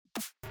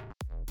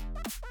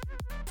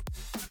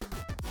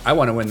I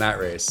want to win that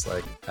race.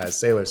 Like as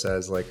Saylor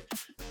says, like,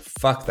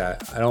 fuck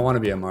that. I don't want to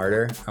be a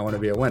martyr. I want to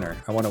be a winner.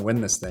 I want to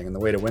win this thing. And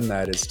the way to win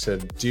that is to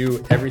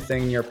do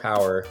everything in your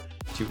power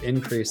to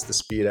increase the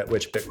speed at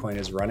which Bitcoin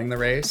is running the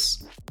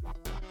race.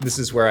 This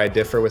is where I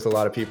differ with a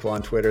lot of people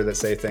on Twitter that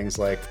say things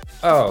like,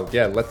 oh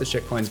yeah, let the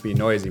shitcoins be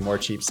noisy, more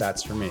cheap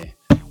sats for me.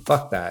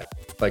 Fuck that.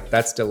 Like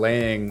that's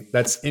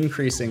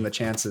increasing the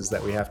chances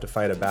that we have to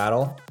fight a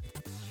battle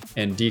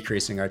and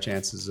decreasing our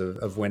chances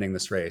of winning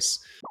this race.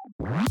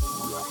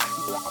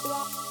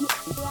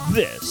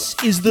 This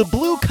is the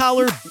Blue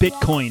Collar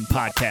Bitcoin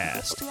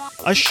Podcast,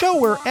 a show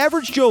where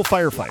average Joe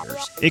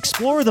firefighters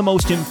explore the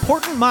most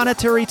important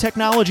monetary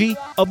technology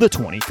of the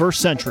 21st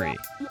century.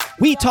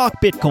 We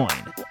talk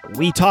Bitcoin,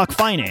 we talk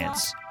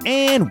finance,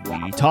 and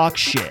we talk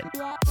shit.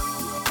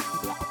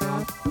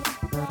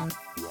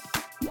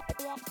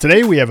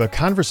 Today we have a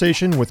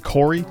conversation with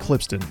Cory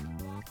Klippsten,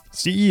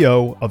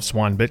 CEO of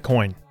Swan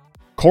Bitcoin.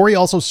 Cory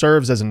also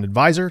serves as an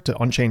advisor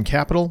to Unchained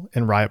Capital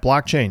and Riot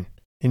Blockchain,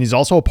 and he's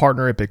also a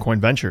partner at Bitcoin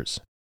Ventures.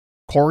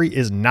 Cory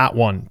is not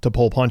one to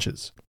pull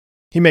punches.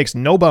 He makes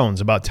no bones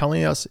about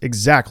telling us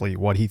exactly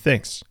what he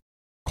thinks.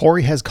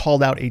 Cory has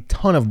called out a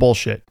ton of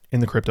bullshit in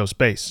the crypto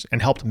space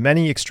and helped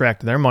many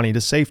extract their money to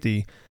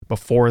safety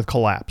before the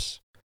collapse.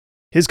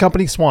 His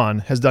company Swan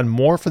has done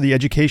more for the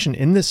education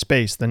in this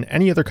space than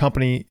any other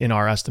company in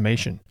our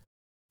estimation.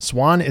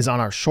 Swan is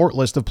on our short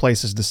list of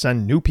places to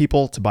send new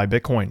people to buy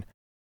Bitcoin.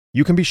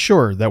 You can be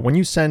sure that when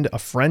you send a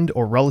friend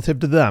or relative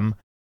to them,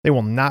 they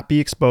will not be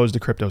exposed to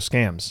crypto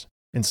scams.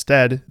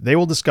 Instead, they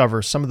will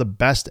discover some of the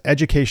best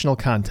educational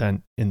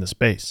content in the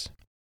space.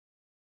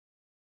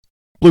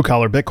 Blue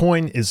Collar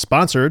Bitcoin is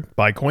sponsored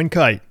by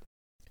CoinKite.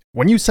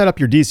 When you set up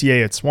your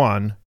DCA at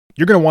Swan,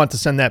 you're going to want to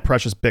send that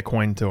precious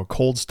Bitcoin to a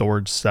cold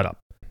storage setup.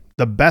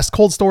 The best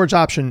cold storage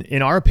option,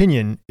 in our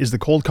opinion, is the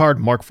Cold Card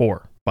Mark IV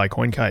by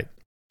CoinKite.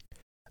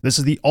 This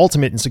is the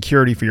ultimate in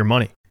security for your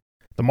money.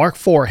 The Mark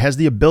IV has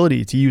the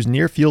ability to use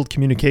near-field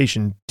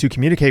communication to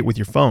communicate with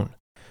your phone.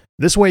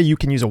 This way you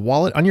can use a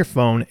wallet on your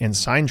phone and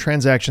sign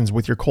transactions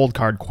with your cold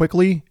card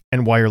quickly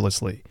and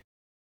wirelessly.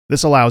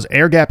 This allows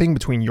air gapping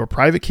between your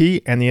private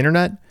key and the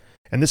internet,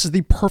 and this is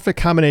the perfect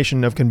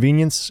combination of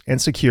convenience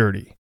and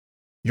security.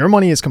 Your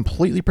money is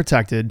completely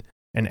protected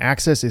and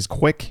access is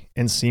quick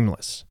and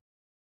seamless.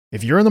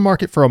 If you're in the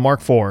market for a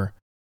Mark IV,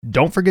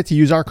 don't forget to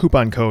use our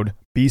coupon code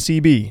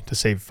BCB to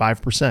save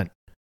 5%.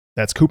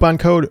 That's coupon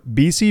code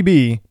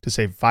BCB to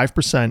save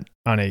 5%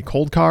 on a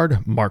Cold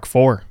Card Mark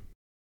IV.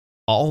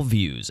 All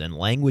views and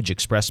language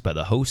expressed by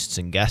the hosts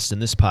and guests in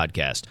this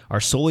podcast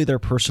are solely their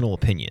personal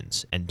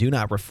opinions and do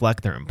not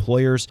reflect their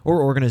employers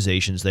or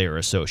organizations they are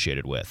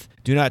associated with.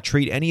 Do not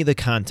treat any of the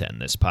content in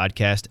this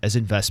podcast as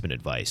investment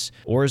advice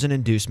or as an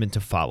inducement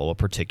to follow a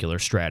particular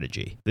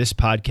strategy. This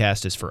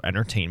podcast is for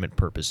entertainment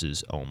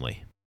purposes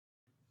only.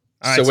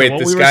 All right, So wait, what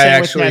this we were guy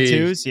saying with actually...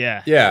 tattoos?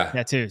 Yeah. Yeah.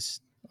 Tattoos.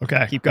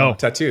 Okay, Keep going.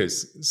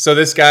 Tattoos. So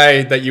this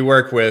guy that you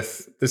work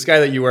with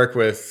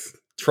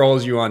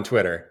trolls you on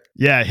Twitter.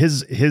 Yeah,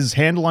 his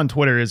handle on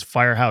Twitter is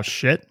Firehouse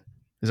Shit.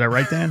 Is that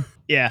right, Dan?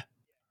 Yeah.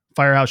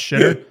 Firehouse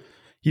Shitter.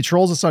 He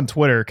trolls us on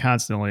Twitter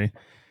constantly.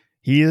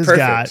 He has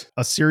got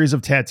a series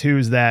of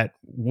tattoos that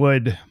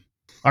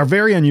are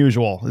very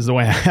unusual, is the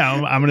way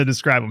I'm going to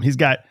describe them. He's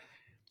got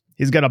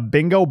a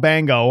bingo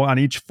bango on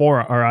each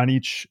on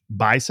each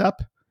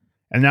bicep,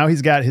 and now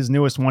he's got his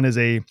newest one is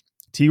a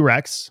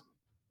T-Rex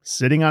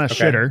sitting on a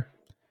shitter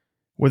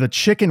with a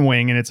chicken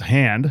wing in its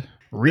hand.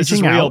 This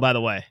is real, by the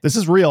way. This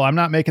is real. I'm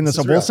not making this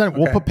up.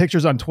 We'll put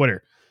pictures on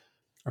Twitter.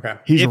 Okay.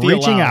 He's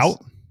reaching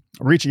out.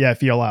 If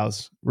he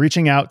allows.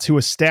 Reaching out to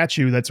a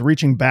statue that's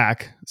reaching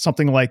back.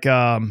 Something like,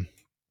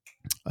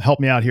 help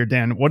me out here,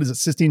 Dan. What is it?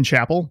 Sistine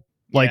Chapel?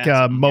 Like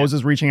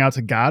Moses reaching out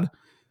to God.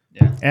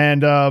 Yeah.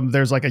 And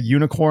there's like a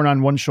unicorn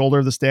on one shoulder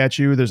of the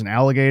statue. There's an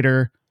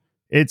alligator.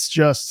 It's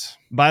just...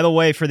 By the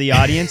way, for the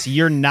audience,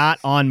 you're not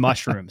on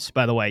mushrooms,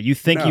 by the way. You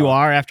think you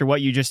are after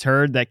what you just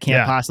heard. That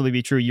can't possibly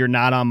be true. You're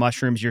not on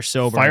mushrooms. You're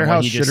sober.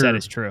 Firehouse what you just said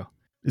is true.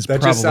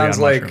 That just sounds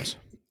like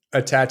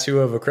a tattoo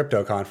of a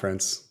crypto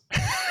conference.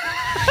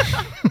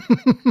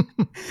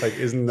 Like,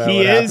 isn't that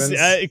what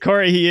happens?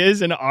 Cory, he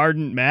is an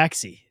ardent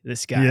maxi,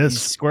 this guy. He's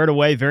squared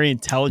away, very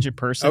intelligent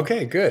person.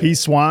 Okay, good. He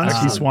swans.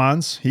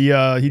 He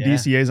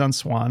DCAs on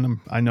Swan.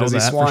 I know that.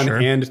 Does he swan for sure.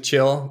 and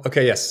chill?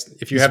 Okay, yes.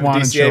 If you have the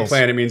DCA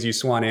plan, it means you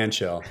swan and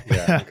chill.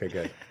 Yeah, okay,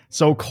 good.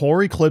 So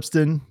Cory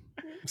Klippsten,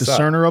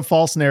 discerner of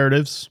false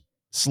narratives,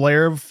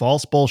 slayer of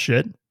false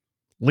bullshit,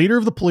 leader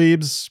of the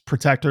plebes,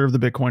 protector of the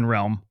Bitcoin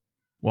realm.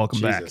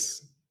 Welcome back.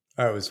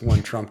 That was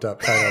one trumped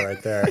up title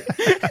right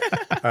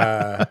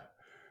there.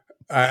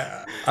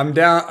 I'm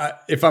down.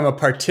 If I'm a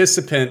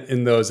participant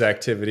in those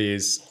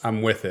activities,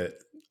 I'm with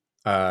it.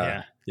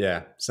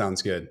 Yeah,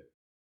 sounds good.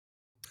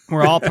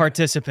 We're all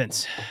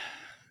participants.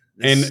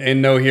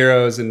 And no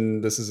heroes,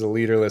 and this is a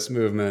leaderless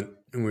movement.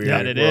 And we're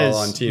all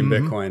on Team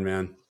Bitcoin,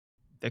 man.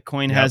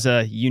 Bitcoin has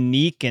a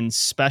unique and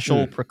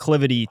special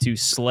proclivity to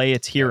slay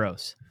its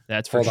heroes.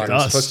 That's for sure.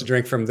 I'm supposed to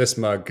drink from this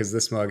mug because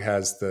this mug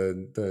has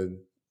the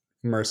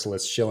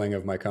merciless shilling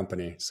of my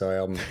company. So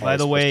I'm supposed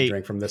to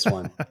drink from this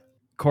one.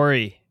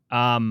 Corey,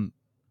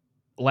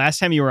 last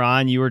time you were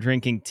on, you were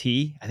drinking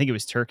tea. I think it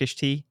was Turkish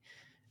tea.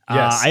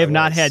 Yes, I have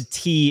not was. had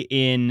tea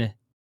in.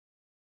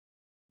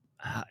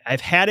 I've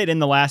had it in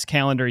the last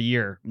calendar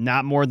year,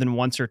 not more than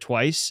once or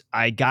twice.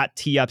 I got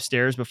tea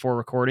upstairs before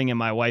recording, and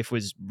my wife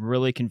was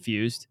really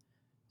confused,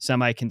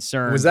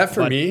 semi-concerned. Was that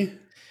for me?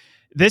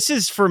 This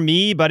is for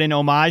me, but in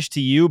homage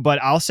to you.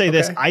 But I'll say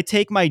this. I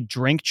take my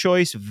drink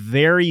choice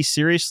very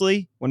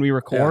seriously when we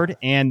record,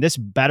 and this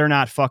better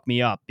not fuck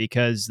me up,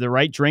 because the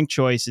right drink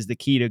choice is the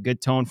key to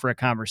good tone for a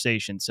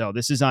conversation. So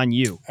this is on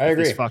you. I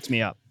agree. This fucks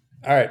me up.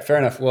 All right, fair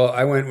enough. Well,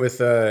 I went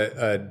with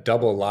a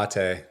double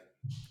latte.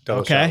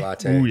 Double shot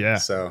latte. Ooh, yeah.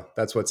 So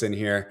that's what's in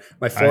here.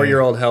 My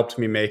 4-year-old helped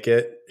me make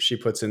it. She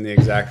puts in the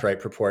exact right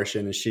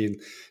proportion, and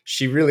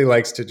she really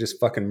likes to just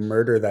fucking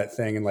murder that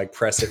thing and like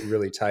press it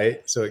really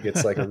tight so it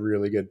gets like a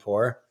really good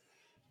pour.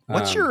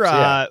 What's your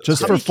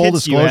just for full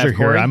disclosure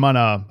here?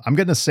 I'm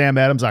getting a Sam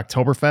Adams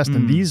Oktoberfest,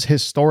 and these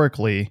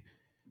historically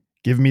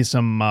give me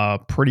some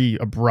pretty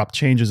abrupt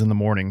changes in the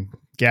morning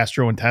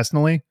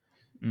gastrointestinally,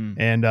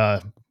 and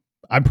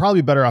I'm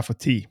probably better off with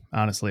tea,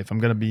 honestly, if I'm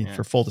going to be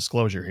for full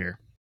disclosure here.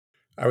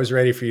 I was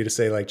ready for you to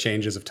say like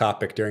changes of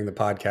topic during the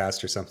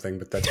podcast or something,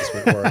 but that just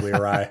went horribly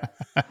awry.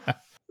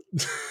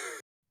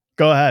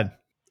 Go ahead.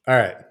 All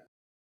right.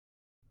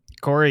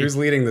 Corey. Who's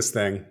leading this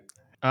thing?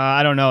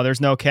 I don't know.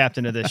 There's no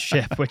captain of this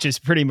ship, which is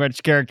pretty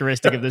much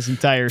characteristic of this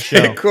entire show.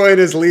 Bitcoin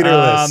is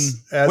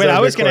leaderless. Wait, I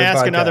was going to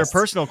ask another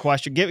personal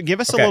question. Give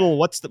us a little.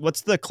 What's the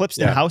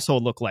Clipston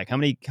household look like? How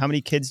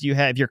many kids do you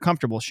have? If you're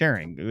comfortable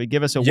sharing,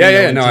 give us a window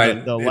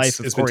into the life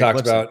of Corey. It's been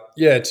talked about.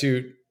 Yeah,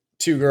 two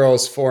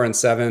girls, 4 and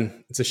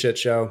 7. It's a shit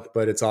show,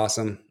 but it's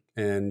awesome.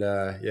 And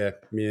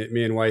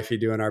me and wifey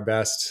doing our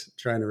best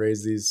trying to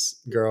raise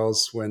these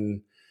girls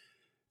when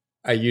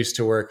I used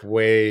to work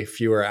way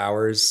fewer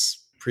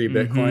hours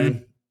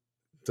pre-Bitcoin.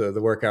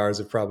 The work hours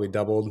have probably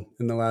doubled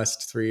in the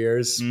last 3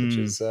 years, which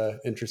is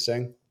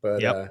interesting.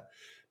 But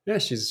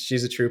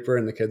she's a trooper,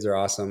 and the kids are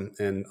awesome.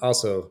 And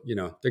also,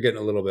 they're getting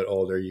a little bit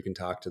older. You can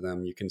talk to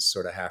them. You can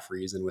sort of half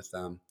reason with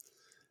them.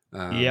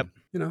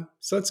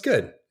 So it's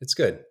good. It's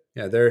good.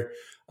 Yeah, they're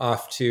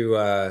off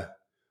to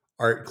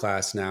art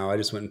class now. I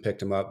just went and picked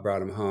them up, brought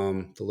them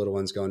home. The little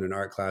one's going to an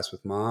art class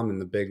with mom,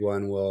 and the big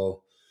one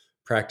will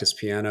practice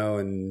piano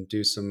and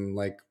do some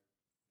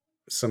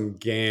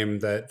game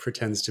that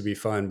pretends to be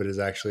fun, but is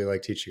actually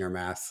like teaching her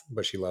math,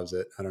 but she loves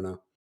it. I don't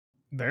know.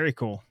 Very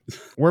cool.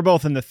 We're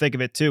both in the thick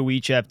of it too. We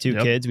each have 2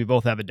 kids. We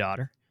both have a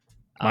daughter.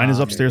 Mine is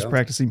upstairs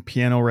practicing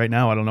piano right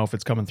now. I don't know if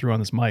it's coming through on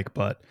this mic,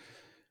 but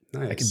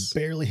nice. I can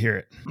barely hear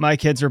it. My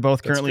kids are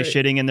both currently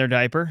shitting in their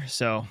diaper,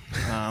 so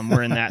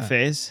we're in that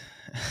phase.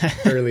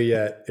 Early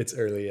yet. It's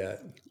early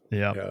yet.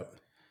 Yeah.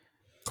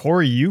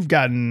 Corey, you've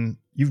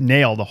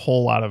nailed a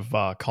whole lot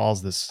of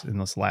calls in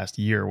this last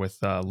year with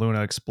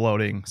Luna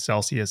exploding,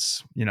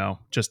 Celsius,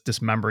 just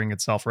dismembering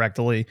itself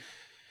rectally.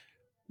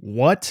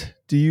 What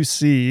do you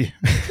see?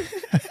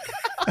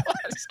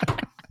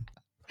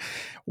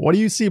 What do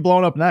you see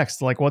blowing up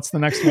next? Like, what's the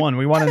next one?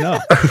 We want to know.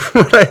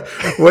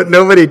 What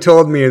nobody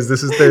told me is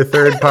this is their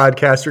 3rd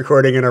podcast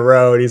recording in a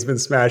row, and he's been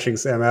smashing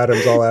Sam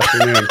Adams all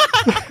afternoon.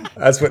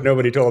 That's what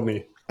nobody told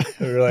me.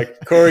 They were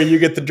like, Corey, you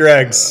get the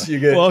dregs.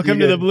 Welcome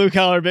to the Blue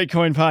Collar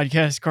Bitcoin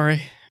Podcast,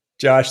 Corey.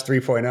 Josh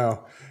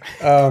 3.0.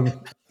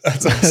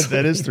 That's awesome.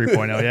 That is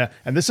 3.0, yeah.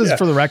 And this is,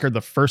 for the record,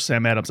 the first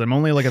Sam Adams. I'm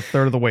only like a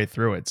third of the way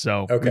through it,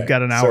 so we've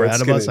got an hour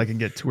ahead of us. I can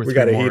get 2 or 3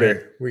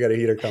 more. We got a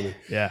heater coming.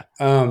 Yeah.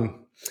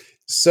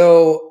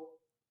 So,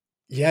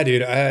 yeah,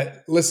 dude. I'm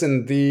not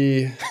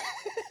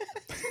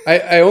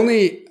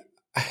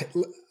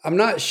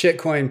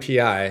shitcoin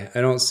PI.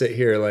 I don't sit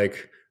here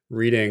like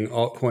reading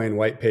altcoin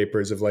white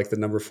papers of like the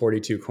number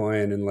 42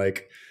 coin and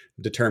like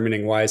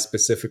determining why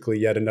specifically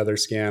yet another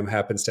scam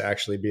happens to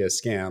actually be a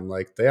scam.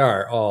 Like they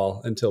are all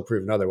until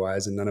proven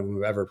otherwise, and none of them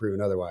have ever proven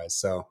otherwise.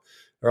 So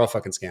they're all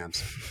fucking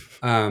scams.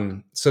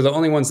 So the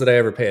only ones that I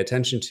ever pay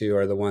attention to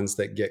are the ones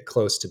that get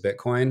close to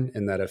Bitcoin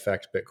and that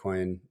affect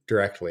Bitcoin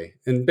directly.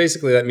 And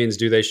basically that means,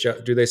 do they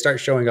start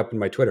showing up in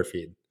my Twitter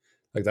feed?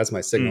 Like that's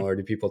my signal. Or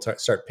do people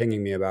start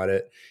pinging me about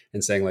it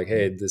and saying like,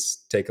 hey,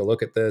 take a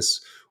look at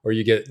this? Or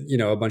you get,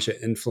 a bunch of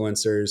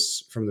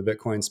influencers from the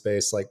Bitcoin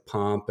space like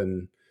Pomp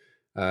and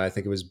I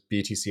think it was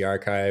BTC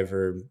Archive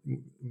or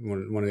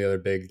one of the other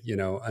big,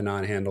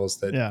 anon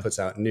handles that puts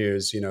out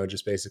news,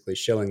 just basically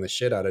shilling the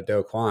shit out of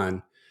Do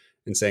Kwon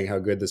and saying how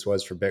good this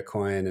was for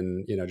Bitcoin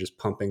and, just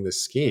pumping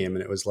this scheme.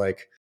 And it was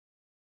like,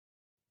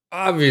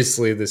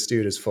 obviously this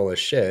dude is full of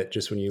shit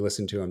just when you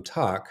listen to him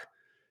talk.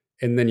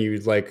 And then you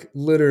like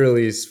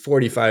literally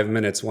 45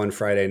 minutes one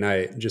Friday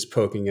night just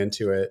poking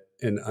into it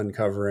and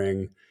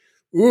uncovering,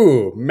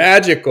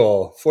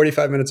 magical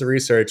 45 minutes of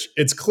research.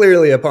 It's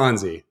clearly a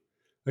Ponzi.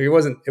 Like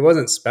it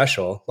wasn't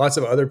special. Lots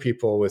of other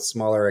people with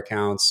smaller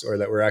accounts or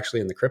that were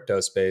actually in the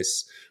crypto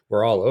space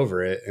were all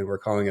over it and were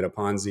calling it a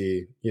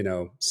Ponzi,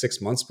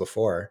 6 months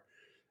before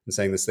and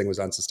saying this thing was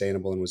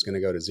unsustainable and was going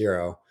to go to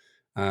zero.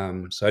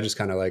 So I just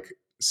kind of like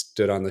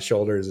stood on the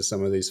shoulders of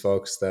some of these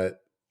folks that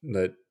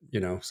that,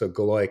 so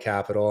Galoy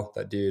Capital,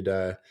 that dude,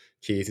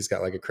 Keith, he's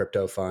got like a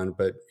crypto fund,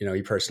 but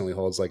he personally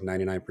holds like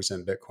 99%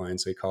 Bitcoin.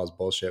 So he calls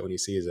bullshit when he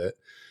sees it.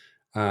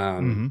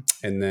 And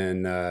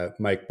then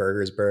Mike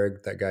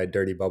Bergersberg, that guy,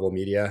 Dirty Bubble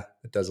Media,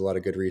 that does a lot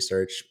of good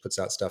research, puts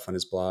out stuff on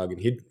his blog, and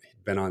he'd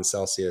been on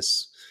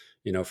Celsius,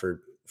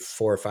 for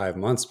 4 or 5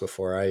 months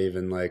before I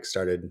even like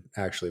started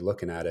actually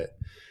looking at it.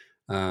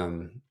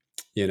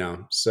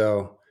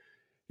 So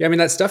yeah, I mean,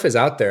 that stuff is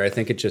out there. I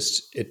think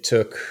it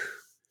took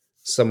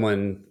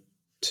someone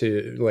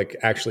to like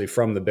actually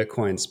from the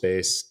Bitcoin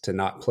space to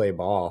not play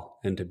ball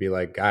and to be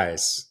like,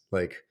 guys,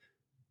 like,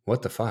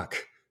 what the fuck?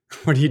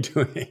 What are you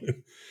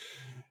doing?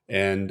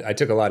 And I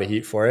took a lot of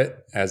heat for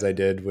it, as I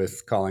did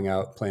with calling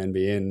out Plan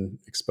B and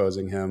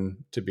exposing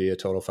him to be a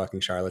total fucking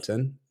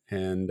charlatan.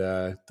 And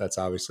that's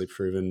obviously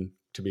proven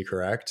to be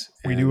correct.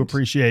 We do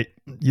appreciate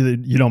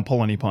you don't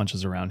pull any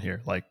punches around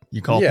here. Like,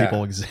 you call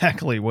people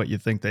exactly what you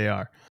think they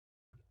are.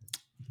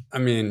 I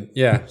mean,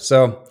 yeah.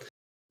 So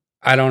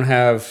I don't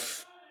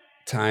have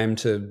time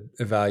to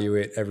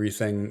evaluate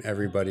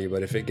everybody,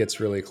 but if it gets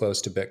really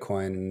close to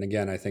Bitcoin, and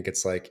again, I think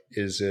it's like,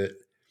 is it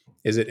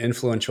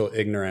influential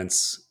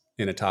ignorance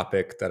in a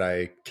topic that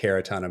I care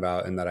a ton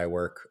about and that I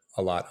work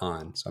a lot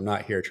on? So I'm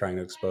not here trying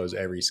to expose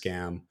every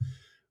scam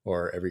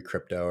or every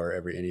crypto or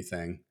every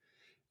anything.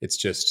 It's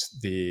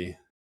just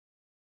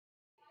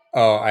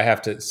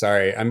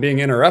sorry, I'm being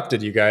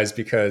interrupted, you guys,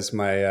 because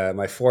my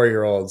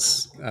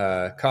 4-year-old's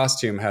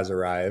costume has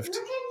arrived.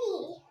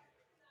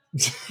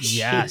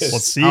 Yes.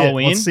 Let's see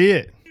Halloween. Let's see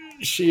it.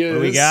 She is.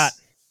 What do we got?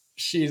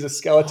 She's a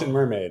skeleton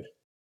mermaid.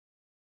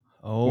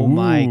 Oh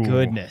my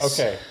goodness.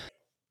 Okay.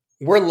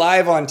 We're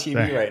live on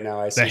TV right now.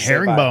 I see. The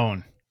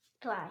herringbone.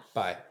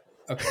 Bye.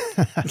 Okay.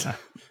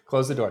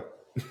 Close the door.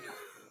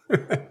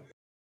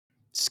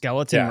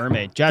 Skeleton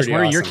mermaid. Josh,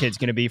 where are your kids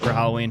going to be for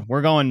Halloween?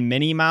 We're going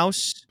Minnie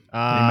Mouse.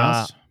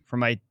 For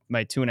my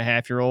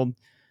 2.5-year-old.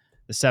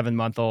 The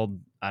 7-month-old,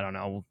 I don't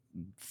know, we'll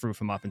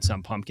froof him up in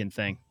some pumpkin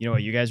thing. You know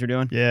what you guys are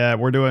doing? Yeah,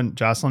 we're doing,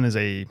 Jocelyn is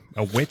a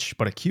witch,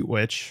 but a cute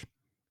witch.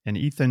 And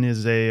Ethan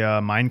is a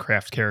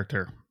Minecraft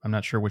character. I'm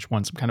not sure which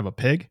one, some kind of a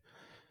pig.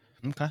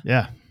 Okay.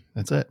 Yeah,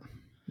 that's it.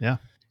 Yeah.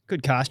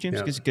 Good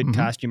costumes. Yeah. Good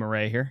costume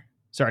array here.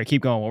 Sorry,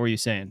 keep going. What were you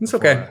saying? It's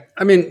okay.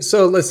 I mean,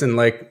 so listen,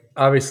 like,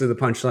 obviously the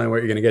punchline, what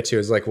you're going to get to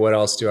is like, what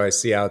else do I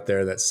see out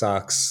there that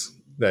sucks,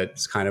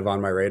 that's kind of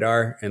on my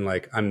radar? And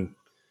like, I'm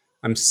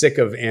sick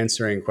of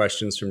answering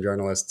questions from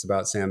journalists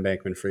about Sam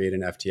Bankman-Fried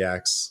and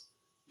FTX,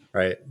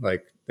 right?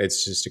 Like,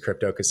 it's just a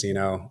crypto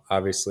casino.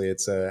 Obviously,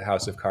 it's a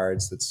house of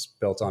cards that's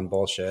built on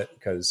bullshit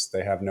because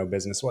they have no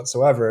business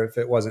whatsoever if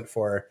it wasn't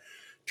for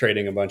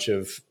trading a bunch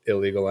of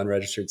illegal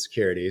unregistered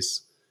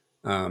securities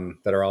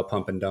that are all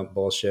pump and dump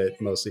bullshit,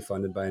 mostly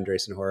funded by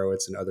Andreessen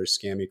Horowitz and other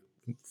scammy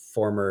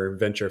former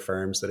venture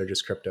firms that are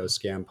just crypto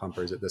scam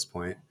pumpers at this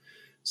point.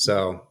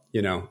 So,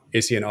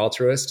 is he an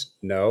altruist?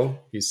 No,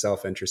 he's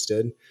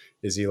self-interested.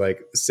 Is he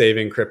like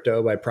saving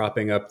crypto by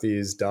propping up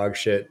these dog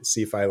shit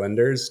CeFi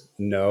lenders?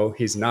 No,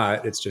 he's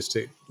not. It's just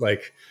it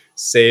like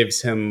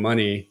saves him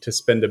money to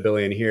spend $1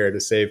 billion here to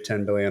save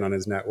 10 billion on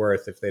his net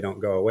worth if they don't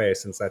go away,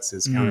 since that's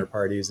his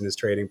counterparties and his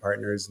trading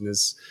partners and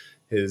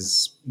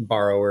his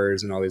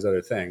borrowers and all these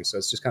other things. So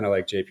it's just kind of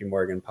like JP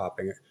Morgan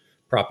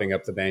propping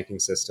up the banking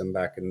system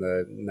back in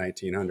the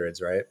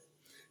 1900s, right?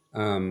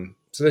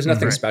 So there's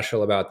nothing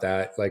special about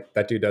that. Like,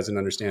 that dude doesn't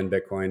understand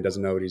Bitcoin,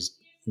 doesn't know what he's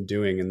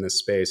doing in this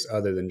space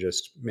other than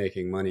just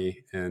making money.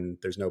 And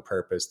there's no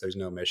purpose. There's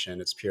no mission.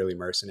 It's purely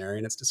mercenary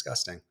and it's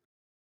disgusting.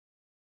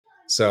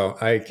 So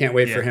I can't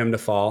wait for him to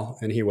fall,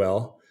 and he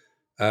will.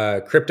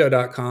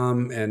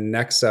 Crypto.com and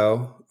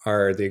Nexo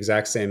are the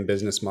exact same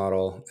business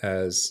model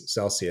as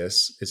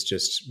Celsius. It's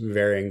just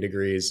varying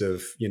degrees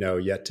of,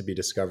 yet to be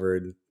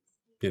discovered,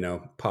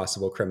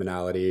 possible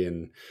criminality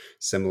and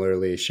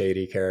similarly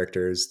shady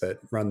characters that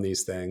run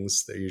these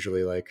things. They're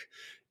usually like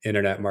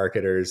internet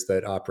marketers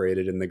that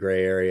operated in the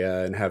gray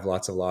area and have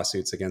lots of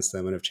lawsuits against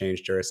them and have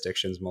changed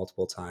jurisdictions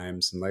multiple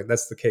times. And like,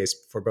 that's the case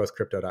for both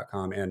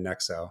Crypto.com and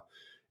Nexo.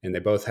 And they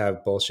both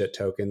have bullshit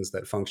tokens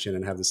that function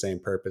and have the same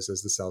purpose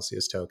as the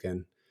Celsius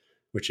token,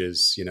 which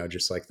is,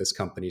 just like this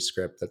company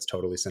script that's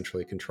totally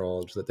centrally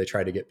controlled that they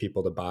try to get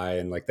people to buy.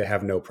 And like, they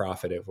have no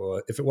profit.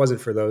 If it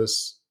wasn't for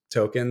those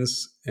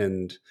tokens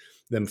and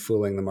them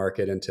fooling the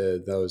market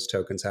into those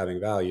tokens having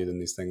value, then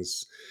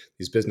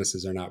these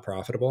businesses are not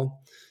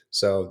profitable.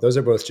 So those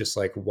are both just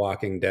like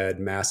Walking Dead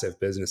massive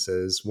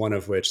businesses, one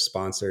of which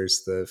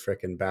sponsors the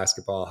frickin'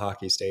 basketball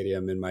hockey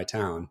stadium in my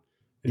town.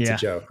 It's a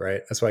joke,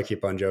 right? That's why I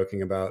keep on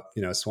joking about,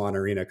 Swan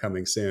Arena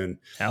coming soon.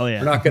 Hell yeah.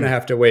 We're not going to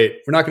have to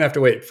wait. We're not going to have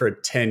to wait for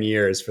 10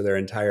 years for their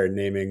entire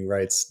naming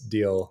rights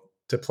deal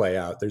to play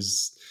out.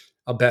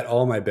 I'll bet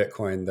all my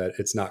Bitcoin that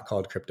it's not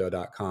called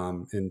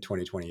Crypto.com in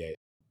 2028.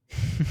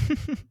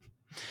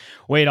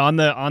 Wait, on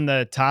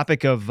the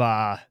topic of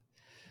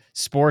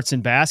sports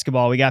and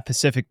basketball, we got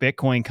Pacific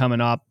Bitcoin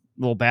coming up,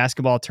 little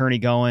basketball tourney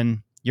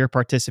going. You're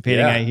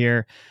participating, I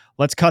hear.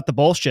 Let's cut the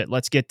bullshit.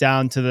 Let's get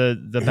down to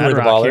the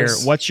bedrock here.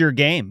 What's your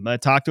game?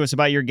 Talk to us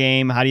about your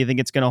game. How do you think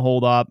it's going to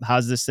hold up?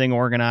 How's this thing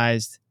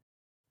organized?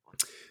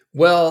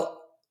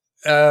 Well,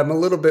 I'm a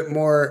little bit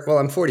more, well,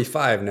 I'm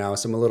 45 now,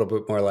 so I'm a little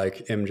bit more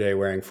like MJ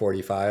wearing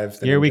 45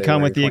 than Here we MJ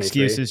come wearing with the 23.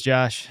 excuses,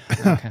 Josh.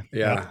 Okay.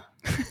 Yeah.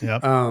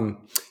 Yep.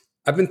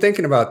 I've been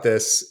thinking about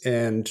this,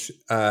 and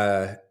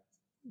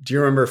do you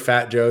remember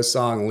Fat Joe's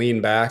song "Lean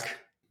Back"?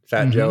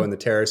 Fat Joe and the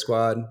Terror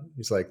Squad.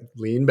 He's like,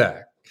 "Lean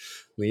back,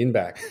 lean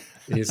back."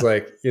 And he's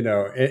like,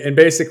 and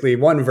basically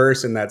one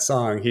verse in that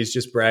song, he's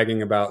just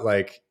bragging about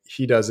like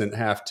he doesn't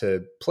have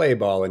to play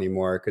ball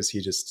anymore because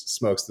he just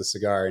smokes the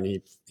cigar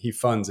and he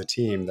funds a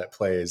team that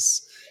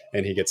plays,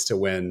 and he gets to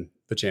win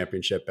the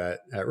championship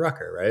at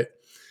Rucker, right?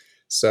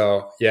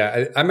 So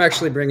yeah, I'm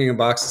actually bringing a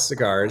box of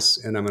cigars,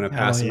 and I'm going to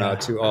pass them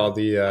out to all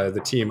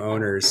the team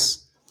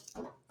owners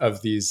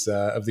of these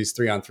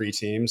 3-on-3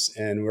 teams,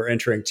 and we're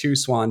entering 2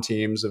 Swan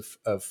teams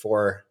of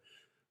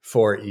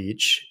four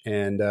each,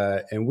 and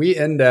we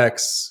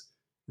index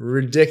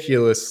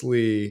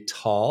ridiculously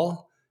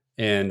tall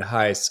and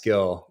high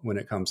skill when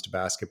it comes to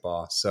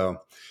basketball. So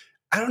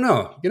I don't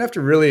know, you're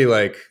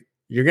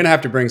gonna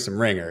have to bring some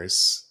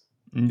ringers.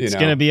 It's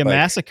going to be a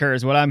massacre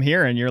is what I'm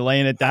hearing. You're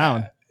laying it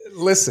down.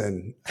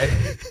 Listen,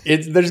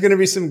 there's going to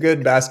be some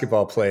good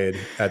basketball played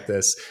at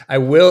this. I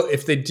will,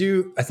 if they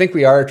do. I think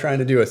we are trying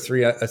to do a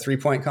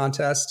 3-point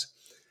contest.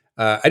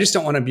 I just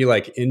don't want to be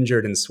like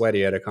injured and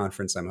sweaty at a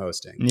conference I'm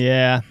hosting.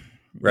 Yeah.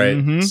 Right.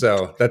 Mm-hmm.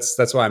 So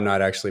that's why I'm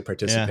not actually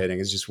participating.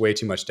 Yeah. It's just way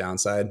too much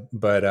downside.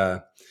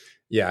 But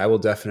yeah, I will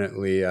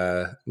definitely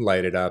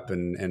light it up,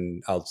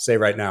 and I'll say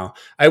right now,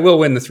 I will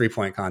win the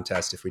 3-point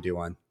contest if we do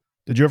one.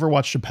 Did you ever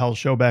watch Chappelle's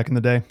Show back in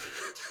the day?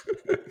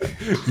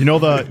 You know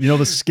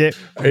the skit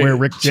where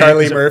Rick James,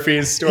 Charlie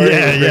Murphy's story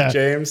with Rick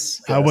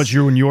James. How about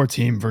you and your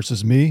team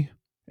versus me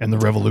and the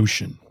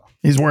Revolution?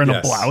 He's wearing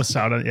a blouse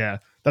out of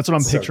That's what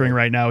I'm picturing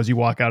right now as you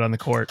walk out on the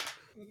court.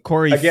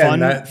 Corey, again,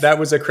 that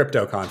was a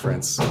crypto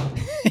conference.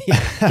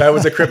 That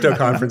was a crypto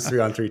conference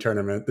 3-on-3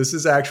 tournament. This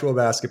is actual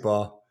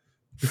basketball.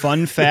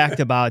 Fun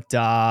fact about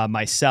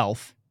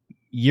myself: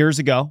 years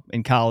ago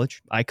in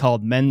college, I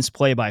called men's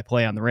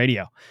play-by-play on the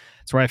radio.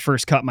 That's where I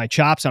first cut my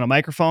chops on a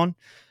microphone.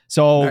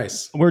 So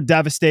nice. We're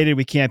devastated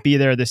we can't be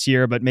there this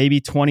year, but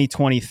maybe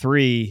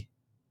 2023,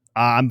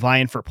 I'm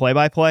vying for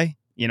play-by-play.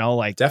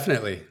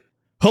 Definitely.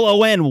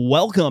 Hello and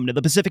welcome to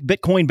the Pacific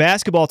Bitcoin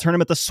Basketball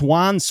Tournament. The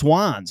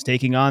Swans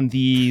taking on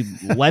the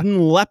Leaden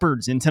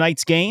Leopards in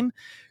tonight's game.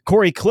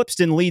 Corey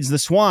Clipston leads the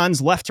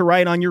Swans left to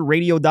right on your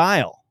radio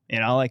dial.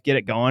 Get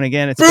it going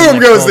again. It's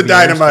boom goes the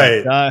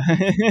dynamite.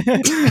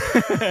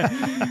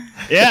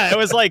 Yeah, it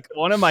was like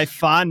one of my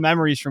fond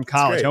memories from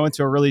college. I went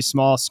to a really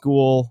small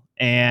school,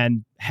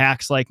 and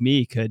hacks like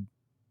me could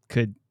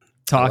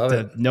talk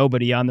to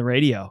nobody on the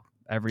radio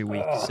every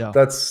week. So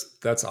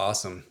that's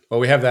awesome.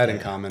 Well, we have that in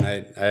common.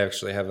 I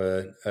actually have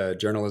a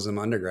journalism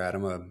undergrad.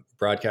 I'm a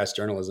broadcast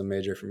journalism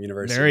major from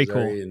University of Missouri.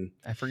 Cool. And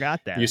I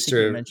forgot that. Used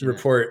to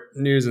report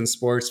news and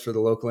sports for the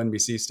local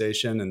NBC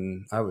station,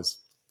 and I was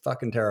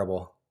fucking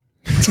terrible.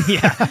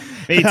 Yeah,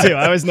 me too.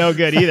 I was no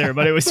good either,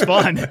 but it was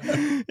fun.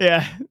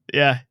 Yeah,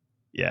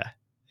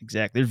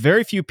 exactly. There's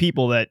very few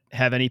people that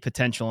have any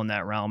potential in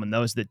that realm, and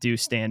those that do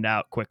stand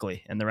out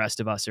quickly, and the rest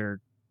of us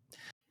are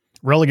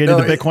relegated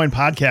to Bitcoin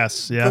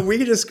podcasts. Yeah. But we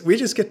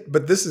just get,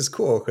 but this is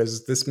cool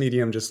because this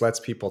medium just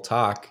lets people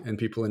talk and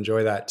people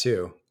enjoy that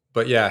too.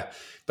 But yeah,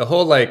 the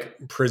whole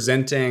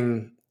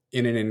presenting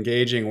in an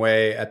engaging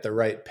way at the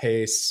right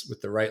pace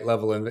with the right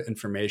level of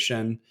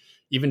information,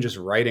 even just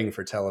writing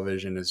for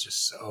television is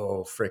just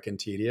so freaking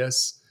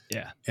tedious.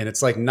 Yeah. And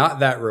it's not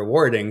that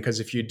rewarding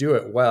because if you do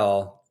it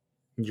well,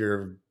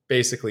 you're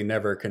basically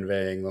never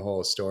conveying the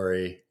whole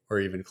story or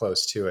even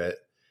close to it.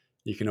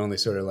 You can only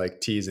sort of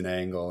tease an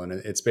angle, and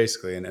it's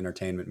basically an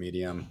entertainment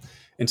medium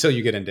until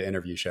you get into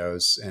interview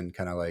shows and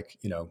kind of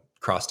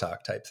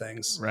crosstalk type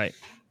things. Right.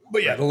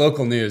 But yeah, the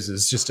local news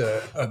is just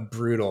a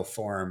brutal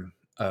form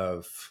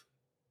of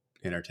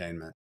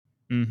entertainment.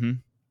 Mm-hmm.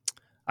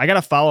 I got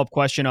a follow-up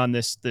question on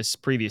this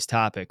previous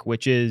topic,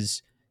 which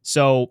is,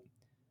 so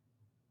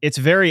it's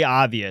very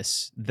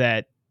obvious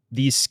that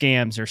these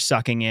scams are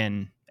sucking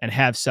in and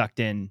have sucked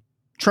in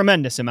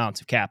tremendous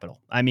amounts of capital.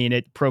 I mean,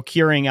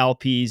 procuring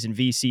LPs and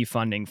VC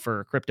funding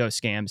for crypto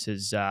scams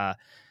has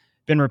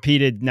been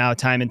repeated now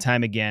time and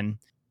time again.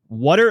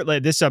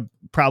 This is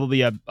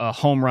probably a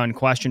home run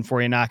question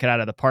for you, knock it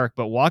out of the park,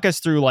 but walk us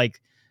through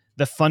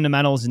the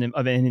fundamentals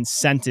of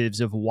incentives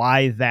of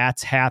why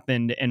that's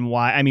happened and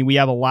why. I mean, we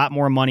have a lot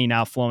more money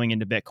now flowing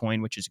into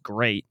Bitcoin, which is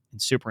great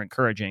and super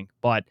encouraging,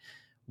 but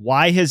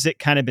why has it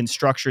kind of been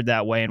structured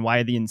that way, and why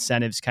are the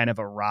incentives kind of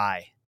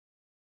awry?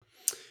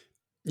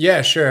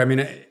 Yeah, sure. I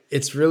mean,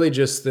 it's really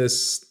just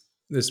this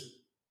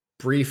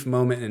brief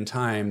moment in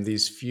time,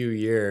 these few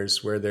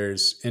years where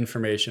there's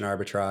information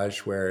arbitrage,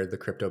 where the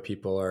crypto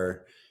people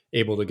are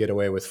able to get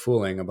away with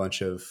fooling a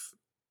bunch of,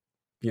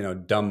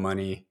 dumb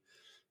money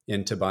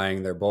into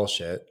buying their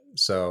bullshit.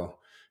 So,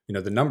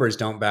 the numbers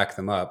don't back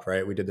them up,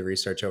 right? We did the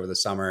research over the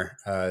summer.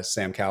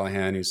 Sam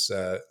Callahan, who's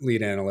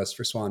lead analyst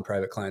for Swan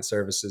Private Client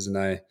Services, and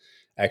I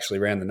actually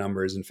ran the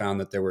numbers and found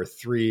that there were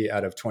 3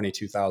 out of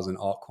 22,000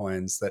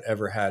 altcoins that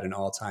ever had an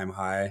all-time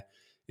high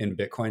in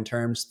Bitcoin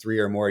terms 3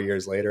 or more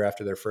years later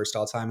after their first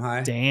all-time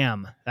high.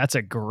 Damn, that's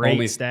a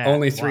great stat.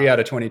 Only 3 out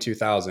of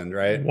 22,000,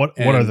 right? What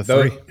are the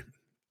three?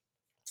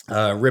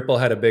 Ripple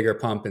had a bigger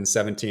pump in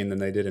 17 than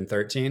they did in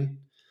 13.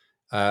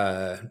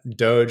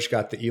 Doge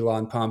got the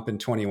Elon pump in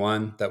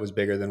 21. That was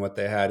bigger than what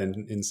they had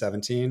in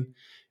 17.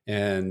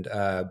 And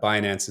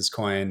Binance's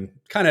coin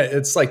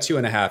it's like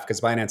 2.5 because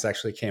Binance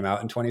actually came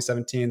out in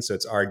 2017. So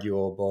it's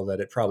arguable that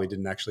it probably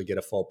didn't actually get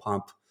a full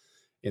pump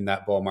in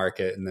that bull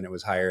market. And then it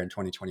was higher in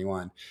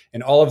 2021.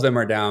 And all of them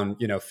are down,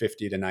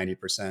 50 to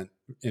 90%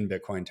 in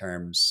Bitcoin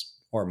terms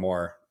or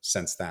more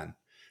since then.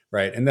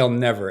 Right. And they'll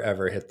never,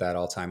 ever hit that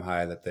all-time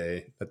high that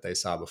they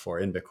saw before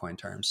in Bitcoin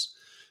terms.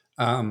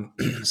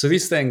 So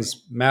these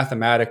things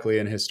mathematically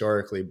and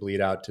historically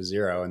bleed out to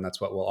zero, and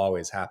that's what will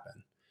always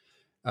happen.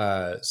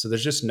 So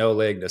there's just no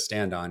leg to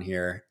stand on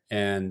here.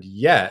 And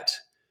yet,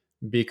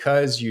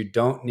 because you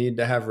don't need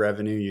to have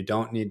revenue, you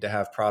don't need to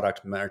have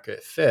product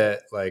market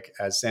fit, like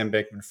as Sam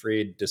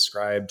Bankman-Fried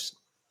described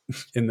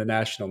in the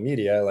national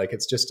media, like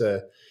it's just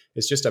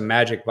a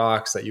magic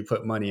box that you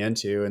put money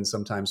into, and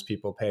sometimes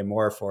people pay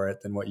more for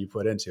it than what you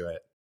put into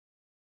it.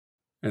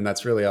 And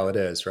that's really all it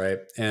is, right?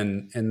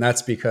 And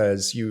that's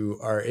because you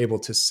are able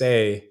to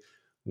say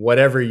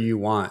whatever you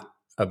want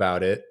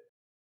about it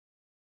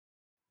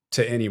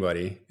to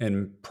anybody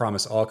and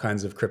promise all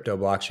kinds of crypto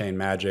blockchain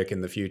magic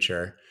in the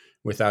future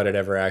without it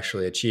ever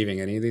actually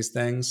achieving any of these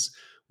things,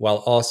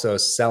 while also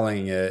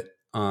selling it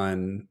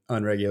on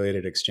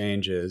unregulated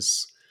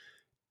exchanges.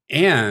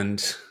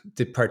 And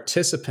the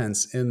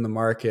participants in the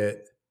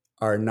market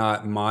are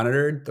not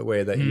monitored the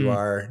way that you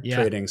are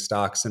trading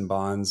stocks and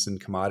bonds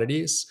and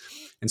commodities.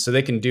 And so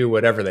they can do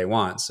whatever they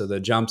want. So the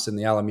Jumps and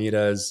the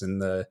Alamedas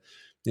and the,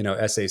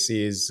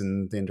 SACs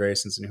and the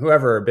Andreessens and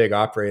whoever are big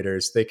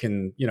operators, they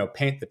can,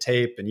 paint the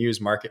tape and use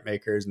market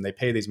makers, and they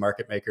pay these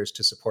market makers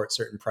to support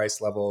certain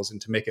price levels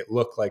and to make it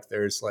look like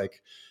there's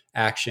like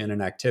action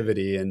and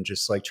activity, and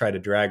just like try to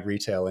drag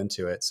retail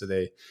into it. So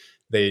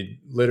they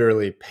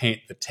literally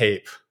paint the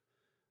tape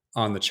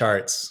on the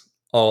charts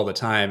all the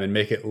time and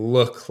make it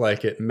look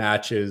like it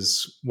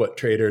matches what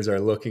traders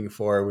are looking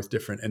for with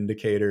different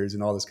indicators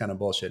and all this kind of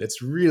bullshit.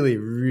 It's really,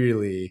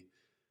 really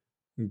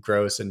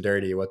gross and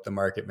dirty what the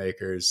market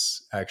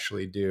makers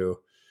actually do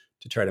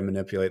to try to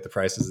manipulate the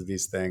prices of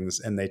these things.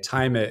 And they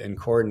time it and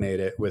coordinate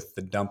it with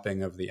the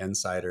dumping of the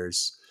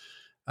insiders.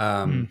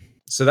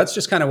 So that's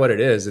just kind of what it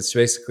is. It's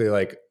basically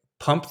like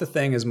pump the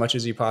thing as much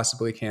as you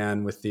possibly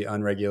can with the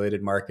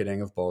unregulated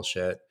marketing of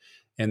bullshit,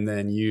 and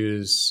then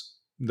use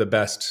the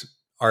best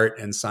art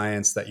and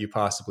science that you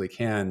possibly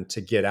can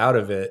to get out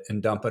of it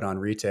and dump it on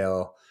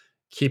retail,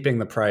 keeping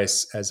the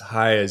price as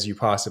high as you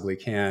possibly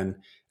can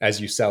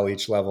as you sell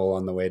each level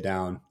on the way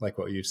down, like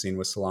what you've seen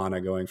with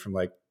Solana going from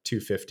like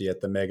 250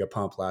 at the mega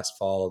pump last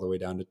fall all the way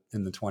down to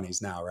in the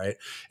 20s now, right?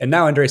 And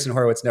now Andreessen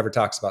Horowitz never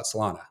talks about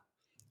Solana,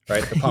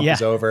 right? The pump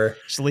is over.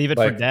 Just leave it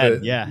for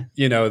dead.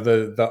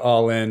 The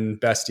all-in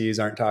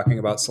besties aren't talking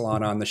about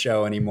Solana on the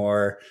show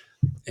anymore.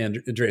 And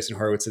Andreessen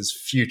Horowitz's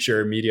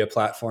future media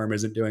platform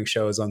isn't doing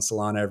shows on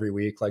Solana every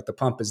week. Like the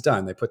pump is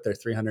done. They put their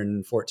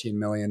 314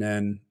 million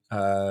in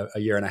a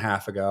year and a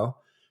half ago,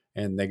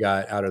 and they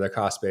got out of their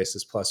cost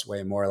basis plus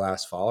way more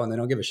last fall, and they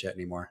don't give a shit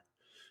anymore.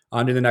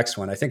 On to the next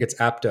one. I think it's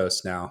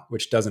Aptos now,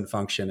 which doesn't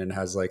function and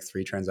has like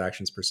 3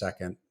 transactions per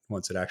second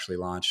once it actually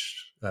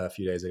launched a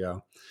few days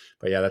ago.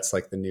 But yeah, that's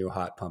like the new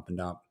hot pump and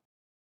dump.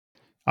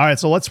 All right,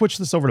 so let's switch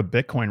this over to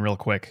Bitcoin real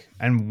quick.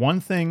 And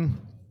one thing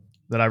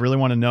that I really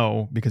want to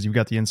know, because you've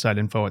got the inside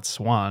info at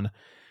Swan,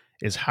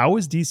 is how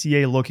is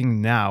DCA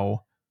looking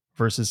now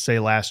versus say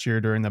last year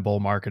during the bull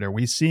market? Are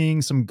we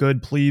seeing some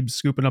good plebes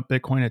scooping up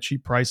Bitcoin at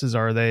cheap prices?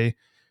 Are they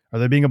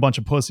being a bunch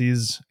of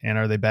pussies, and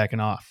are they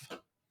backing off?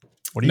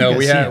 What do you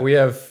guys see?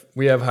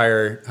 we have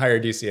higher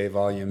DCA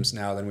volumes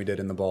now than we did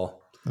in the bull.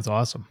 That's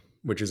awesome.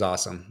 Which is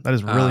awesome. That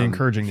is really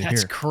encouraging to hear.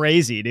 That's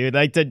crazy, dude.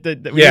 Like we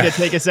need to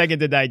take a second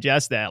to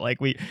digest that.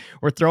 Like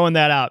we're throwing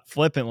that out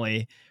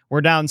flippantly.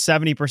 We're down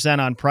 70%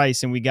 on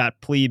price, and we got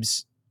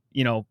plebes,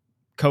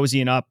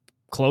 cozying up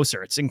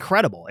closer. It's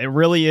incredible. It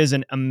really is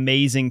an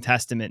amazing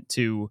testament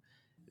to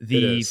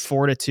the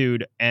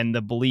fortitude and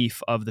the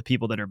belief of the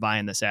people that are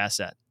buying this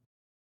asset.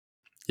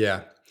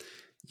 Yeah.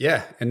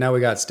 Yeah. And now we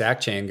got Stack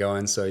Chain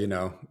going.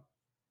 So,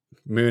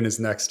 Moon is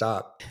next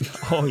stop.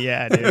 Oh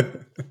yeah,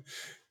 dude.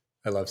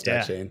 I love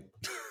Stack Chain.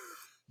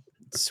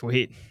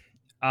 Sweet.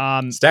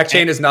 Stack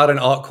Chain is not an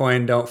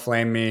altcoin. Don't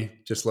flame me.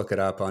 Just look it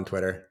up on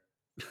Twitter.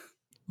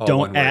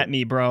 Don't at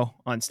me, bro,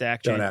 on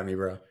Stack Chain. Don't at me,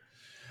 bro.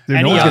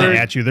 Dude, no one's getting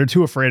at you. They're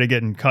too afraid of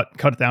getting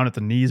cut down at the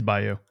knees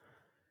by you.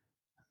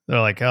 They're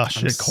like, oh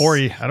shit,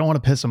 Corey, I don't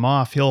want to piss him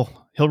off. He'll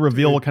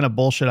reveal what kind of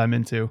bullshit I'm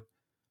into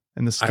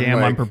and the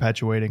scam I'm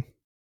perpetuating.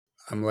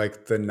 I'm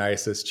like the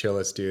nicest,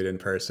 chillest dude in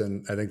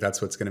person. I think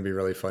that's what's going to be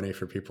really funny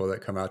for people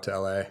that come out to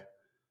LA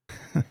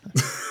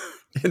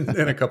in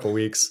a couple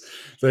weeks.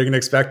 They're going to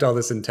expect all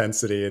this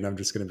intensity, and I'm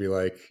just going to be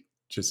like,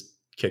 just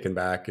kicking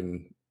back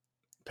and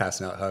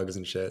passing out hugs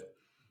and shit.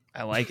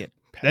 I like it.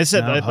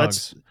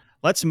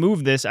 Let's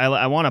move this.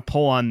 I want to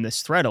pull on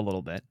this thread a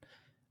little bit.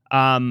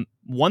 One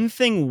one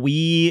thing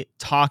we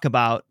talk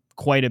about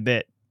quite a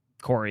bit,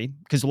 Corey,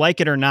 because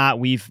like it or not,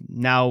 we've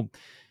now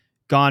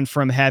gone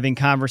from having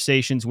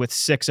conversations with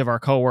 6 of our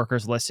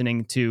coworkers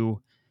listening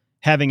to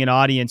having an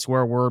audience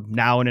where we're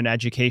now in an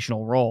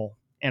educational role.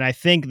 And I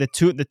think the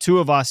two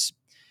of us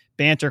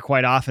banter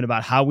quite often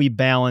about how we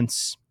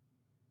balance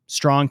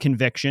strong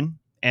conviction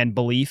and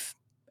belief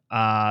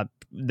that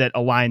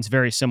aligns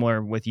very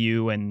similar with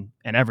you and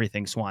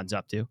everything Swan's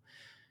up to.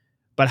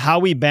 But how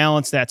we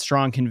balance that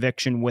strong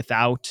conviction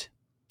without,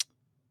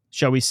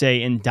 shall we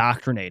say,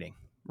 indoctrinating,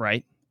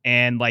 right?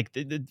 And like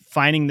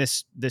finding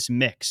this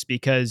mix,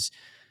 because,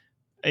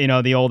 you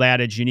know, the old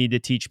adage, you need to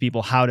teach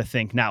people how to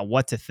think, not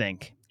what to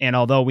think. And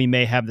although we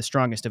may have the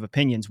strongest of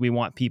opinions, we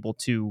want people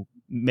to,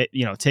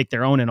 you know, take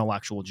their own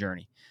intellectual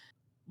journey.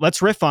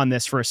 Let's riff on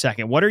this for a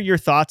second. What are your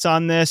thoughts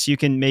on this? You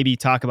can maybe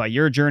talk about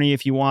your journey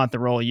if you want, the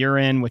role you're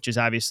in, which is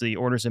obviously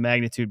orders of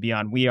magnitude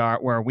beyond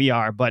where we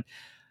are. But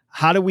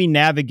how do we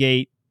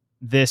navigate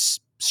this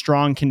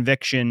strong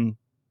conviction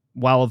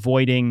while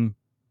avoiding,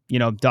 you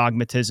know,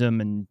 dogmatism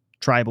and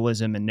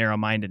tribalism and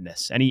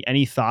narrow-mindedness?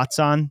 Any thoughts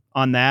on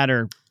that,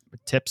 or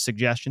tips,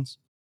 suggestions?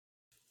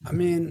 I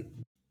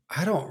mean,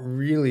 I don't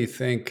really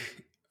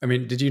think,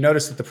 did you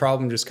notice that the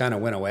problem just kind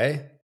of went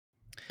away?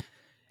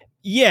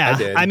 Yeah. I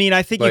did. I mean,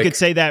 I think you could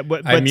say that,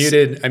 but I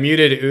muted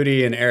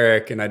Udi and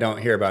Eric, and I don't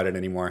hear about it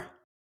anymore.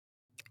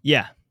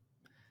 Yeah.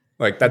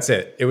 Like, that's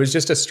it. It was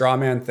just a straw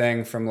man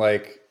thing from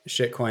like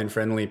shitcoin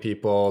friendly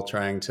people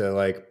trying to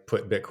like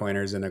put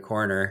Bitcoiners in a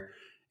corner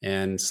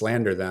and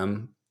slander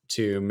them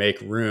to make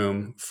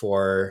room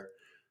for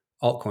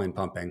altcoin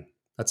pumping.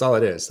 That's all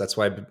it is. That's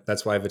why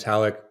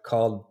Vitalik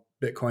called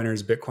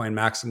Bitcoiners Bitcoin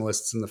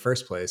maximalists in the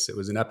first place. It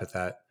was an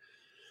epithet.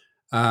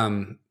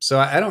 So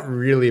I don't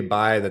really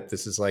buy that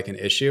this is like an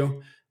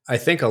issue. I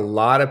think a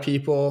lot of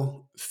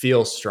people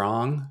feel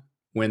strong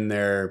when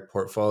their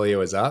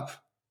portfolio is up.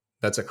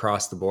 That's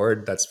across the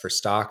board. That's for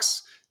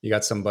stocks. You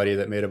got somebody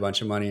that made a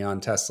bunch of money on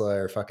Tesla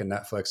or fucking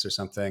Netflix or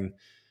something,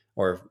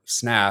 or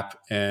Snap,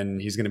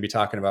 and he's going to be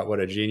talking about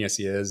what a genius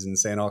he is and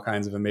saying all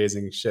kinds of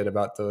amazing shit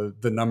about the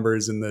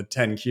numbers in the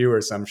 10Q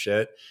or some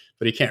shit,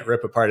 but he can't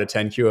rip apart a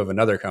 10Q of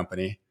another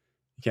company.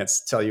 He can't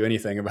tell you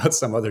anything about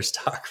some other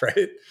stock,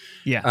 right?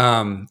 Yeah.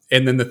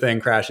 And then the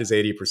thing crashes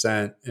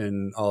 80%,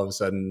 and all of a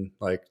sudden,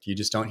 like, you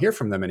just don't hear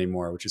from them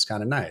anymore, which is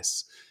kind of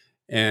nice.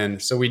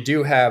 And so we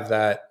do have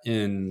that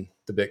in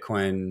the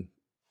Bitcoin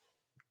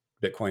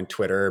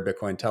Twitter,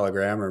 Bitcoin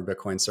Telegram, or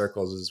Bitcoin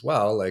circles as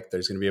well. Like,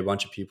 there's going to be a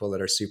bunch of people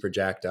that are super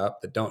jacked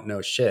up that don't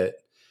know shit,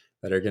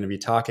 that are going to be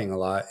talking a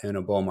lot in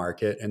a bull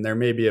market. And there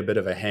may be a bit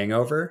of a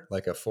hangover,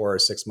 like a 4 or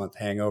 6 month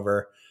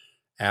hangover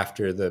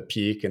after the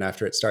peak and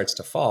after it starts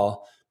to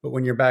fall. But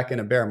when you're back in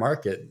a bear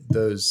market,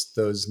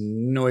 those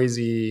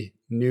noisy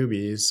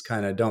newbies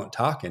kind of don't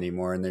talk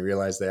anymore, and they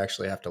realize they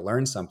actually have to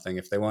learn something.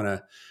 If they want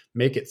to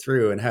make it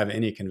through and have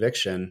any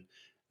conviction,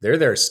 they're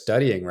there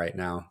studying right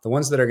now. The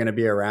ones that are going to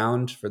be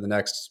around for the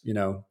next,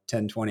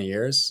 10, 20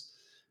 years,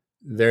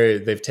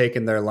 they've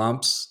taken their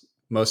lumps.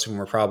 Most of them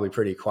were probably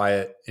pretty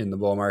quiet in the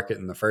bull market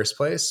in the first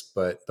place,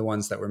 but the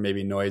ones that were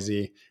maybe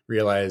noisy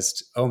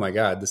realized, oh my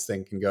God, this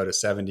thing can go to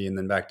 70 and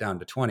then back down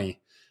to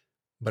 20,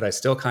 but I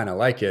still kind of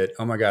like it.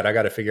 Oh my God, I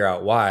got to figure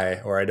out why,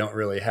 or I don't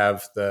really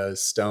have the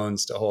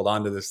stones to hold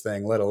on to this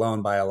thing, let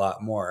alone buy a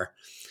lot more.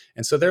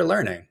 And so they're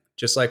learning,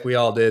 just like we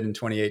all did in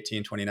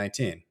 2018,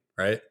 2019,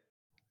 right?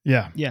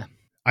 Yeah. Yeah.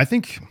 I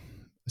think,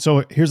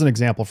 so here's an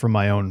example from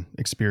my own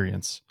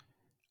experience.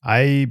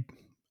 I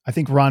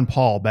think Ron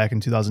Paul back in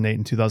 2008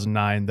 and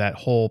 2009, that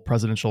whole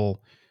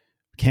presidential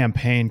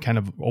campaign kind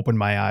of opened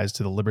my eyes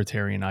to the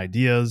libertarian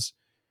ideas.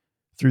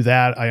 Through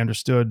that, I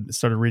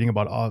started reading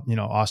about,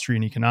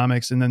 Austrian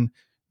economics. And then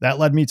that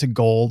led me to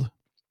gold.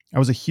 I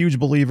was a huge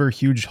believer,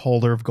 huge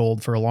holder of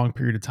gold for a long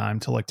period of time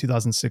till like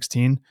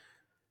 2016.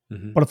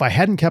 Mm-hmm. But if I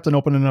hadn't kept an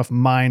open enough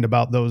mind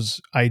about those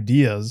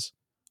ideas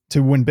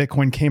to when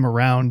Bitcoin came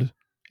around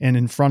and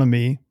in front of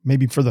me,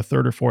 maybe for the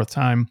third or fourth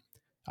time,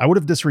 I would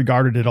have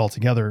disregarded it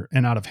altogether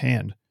and out of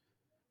hand,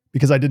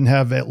 because I didn't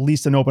have at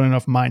least an open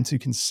enough mind to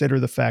consider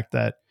the fact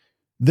that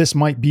this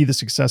might be the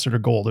successor to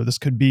gold, or this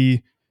could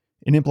be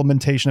an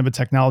implementation of a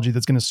technology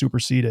that's going to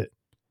supersede it.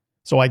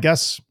 So I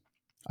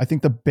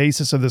think the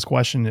basis of this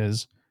question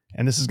is,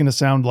 and this is going to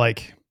sound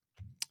like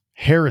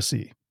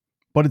heresy,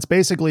 but it's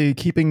basically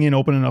keeping an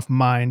open enough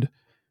mind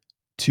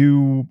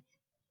to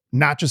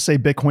not just say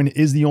Bitcoin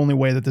is the only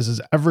way that this is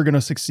ever going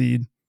to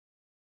succeed.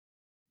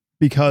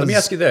 Because let me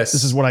ask you this.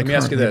 This is what I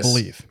currently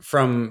believe.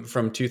 From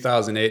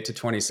 2008 to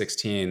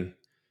 2016,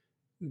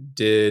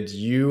 did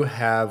you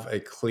have a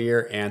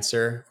clear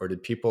answer, or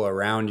did people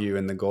around you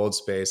in the gold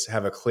space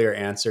have a clear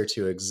answer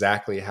to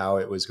exactly how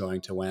it was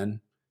going to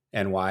win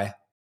and why?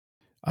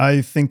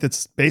 I think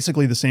that's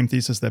basically the same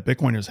thesis that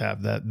Bitcoiners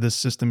have, that this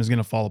system is going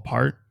to fall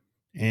apart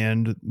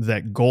and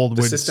that gold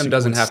the system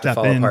doesn't have to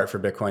fall apart for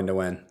Bitcoin to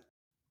win.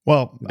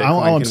 Well,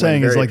 all I'm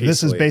saying is, like,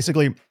 this is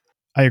basically,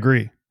 I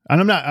agree. And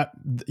I'm not,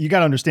 you got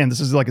to understand, this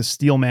is like a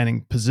steel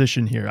manning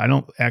position here. I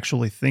don't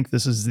actually think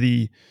this is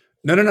the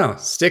No.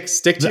 Stick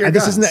to your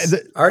This guns.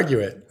 isn't Argue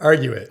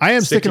it. I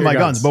am Stick sticking to my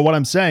guns, but what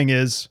I'm saying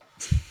is,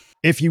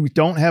 if you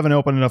don't have an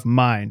open enough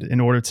mind in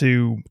order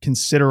to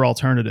consider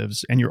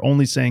alternatives, and you're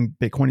only saying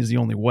Bitcoin is the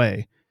only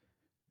way,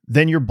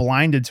 then you're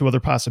blinded to other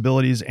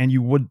possibilities, and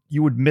you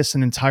would miss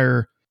an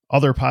entire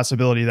other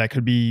possibility that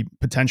could be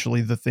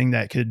potentially the thing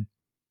that could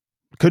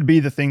be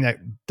the thing that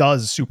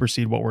does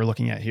supersede what we're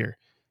looking at here.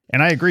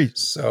 And I agree.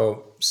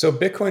 So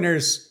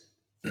Bitcoiners,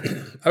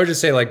 I would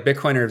just say like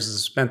Bitcoiners have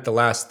spent the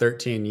last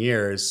 13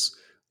 years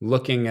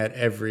looking at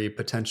every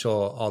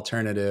potential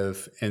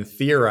alternative and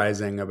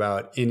theorizing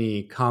about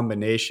any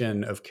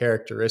combination of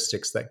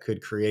characteristics that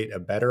could create a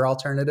better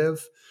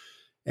alternative,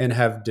 and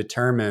have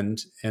determined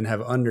and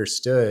have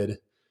understood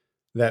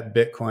that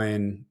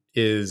Bitcoin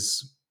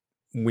is,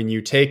 when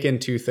you take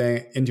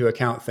into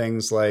account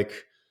things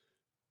like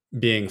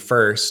being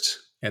first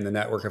and the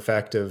network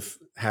effect of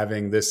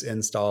having this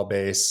install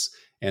base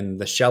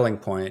and the Schelling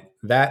point,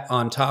 that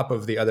on top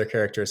of the other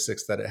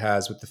characteristics that it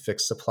has with the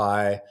fixed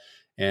supply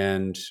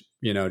and,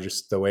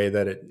 just the way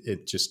that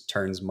it just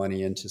turns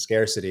money into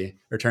scarcity,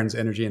 or turns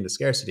energy into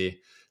scarcity,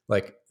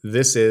 like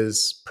this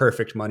is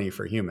perfect money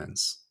for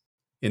humans.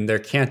 And there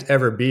can't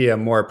ever be a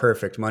more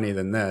perfect money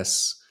than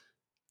this.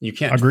 You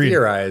can't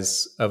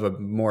theorize of a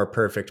more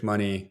perfect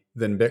money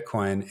than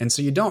Bitcoin. And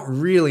so you don't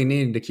really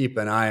need to keep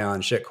an eye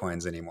on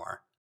shitcoins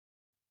anymore.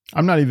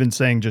 I'm not even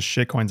saying just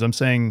shitcoins. I'm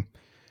saying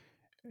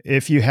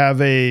if you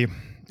have a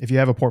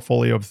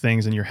portfolio of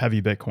things and you're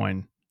heavy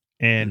Bitcoin,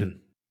 and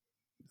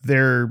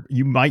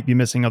you might be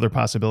missing other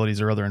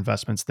possibilities or other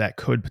investments that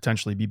could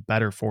potentially be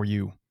better for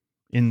you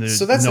in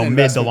the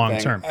mid to long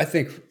term. I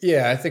think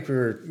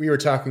we were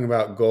talking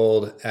about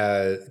gold.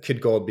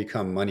 Could gold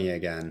become money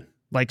again?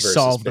 Like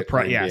solve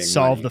the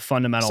solve the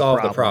fundamental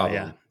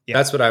problem. Yeah.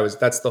 That's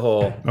the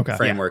whole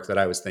framework that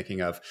I was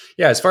thinking of.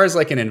 Yeah. As far as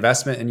like an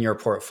investment in your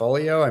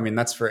portfolio, I mean,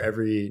 that's for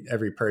every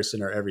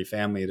person or every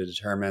family to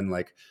determine.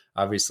 Like,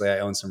 obviously I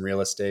own some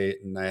real estate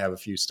and I have a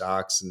few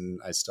stocks, and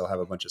I still have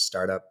a bunch of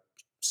startup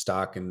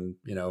stock and,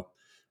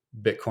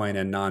 Bitcoin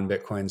and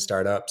non-Bitcoin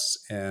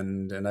startups,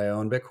 and I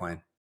own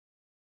Bitcoin.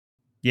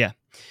 Yeah.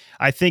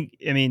 I think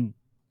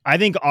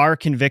our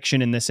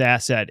conviction in this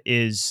asset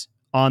is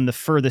on the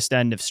furthest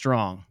end of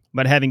strong.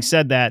 But having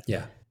said that,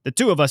 the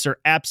two of us are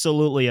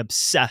absolutely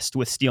obsessed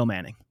with steel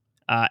manning,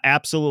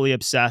 absolutely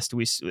obsessed.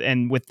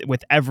 And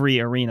with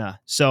every arena.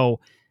 So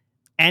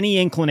any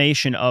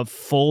inclination of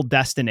full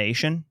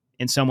destination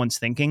in someone's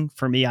thinking,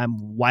 for me,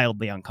 I'm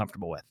wildly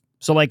uncomfortable with.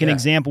 So like an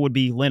example would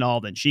be Lynn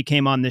Alden. She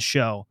came on this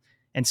show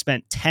and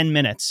spent 10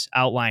 minutes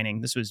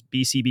outlining, this was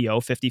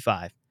BCBO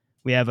 55.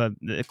 We have a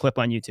clip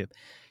on YouTube.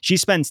 She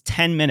spends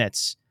 10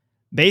 minutes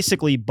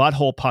basically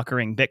butthole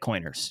puckering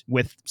Bitcoiners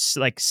with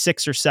like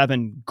 6 or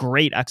 7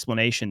 great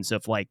explanations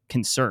of like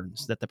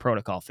concerns that the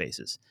protocol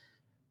faces.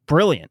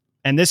 Brilliant.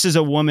 And this is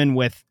a woman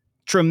with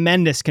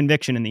tremendous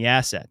conviction in the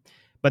asset.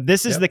 But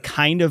this is the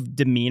kind of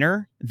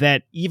demeanor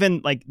that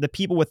even like the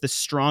people with the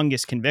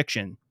strongest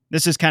conviction,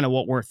 this is kind of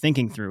what we're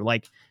thinking through.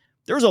 Like,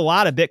 there's a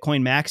lot of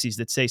Bitcoin maxis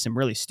that say some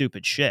really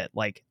stupid shit.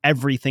 Like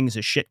everything's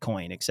a shit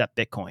coin except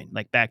Bitcoin.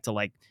 Like back to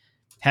like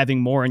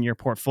having more in your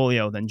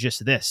portfolio than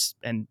just this.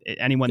 And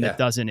anyone that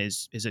doesn't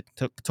is a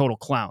total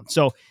clown.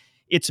 So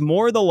it's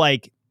more the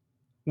like,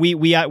 we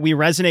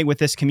resonate with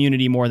this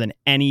community more than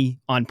any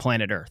on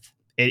planet Earth.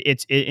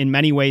 It in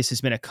many ways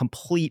has been a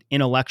complete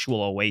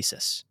intellectual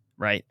oasis,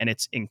 right? And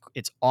it's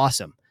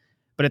awesome.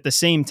 But at the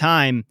same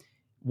time,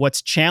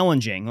 what's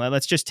challenging,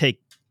 let's just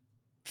take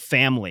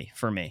family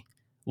for me.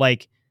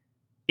 Like,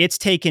 it's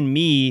taken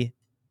me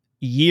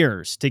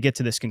years to get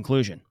to this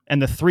conclusion.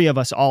 And the three of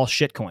us all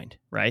shitcoined,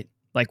 right?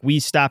 Like, we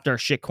stopped our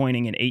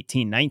shitcoining in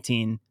 18,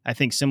 19, I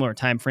think similar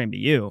time frame to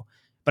you.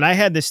 But I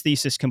had this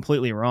thesis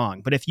completely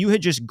wrong. But if you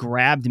had just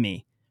grabbed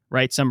me,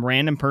 right? Some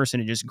random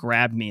person had just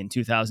grabbed me in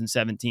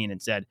 2017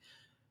 and said,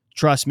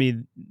 trust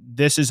me,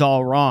 this is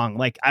all wrong.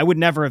 Like, I would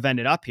never have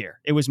ended up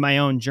here. It was my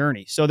own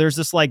journey. So there's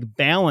this like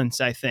balance,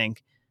 I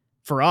think,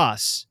 for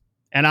us.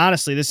 And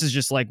honestly, this is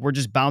just like, we're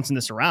just bouncing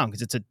this around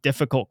because it's a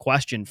difficult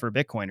question for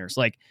Bitcoiners.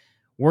 Like,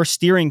 we're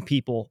steering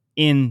people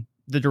in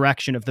the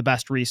direction of the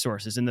best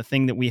resources and the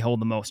thing that we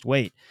hold the most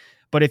weight.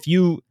 But if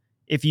you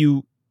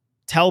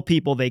tell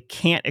people they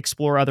can't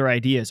explore other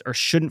ideas or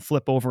shouldn't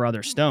flip over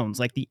other stones,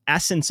 like, the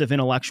essence of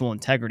intellectual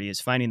integrity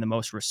is finding the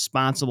most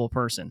responsible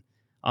person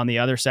on the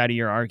other side of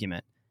your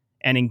argument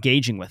and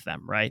engaging with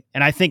them, right?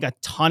 And I think a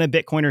ton of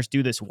Bitcoiners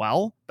do this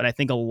well, but I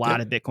think a lot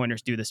of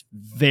Bitcoiners do this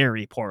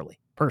very poorly,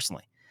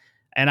 personally.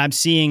 And I'm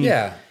seeing,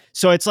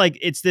 so it's like,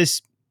 it's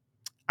this,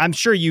 I'm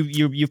sure you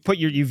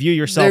view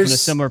yourself in a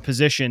similar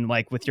position,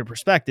 like with your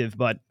perspective,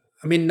 but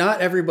I mean,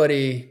 not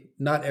everybody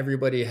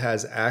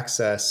has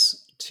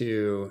access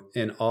to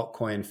an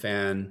altcoin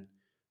fan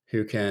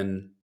who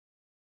can,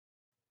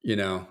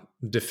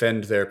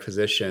 defend their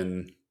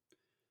position.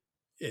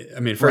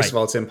 I mean, first of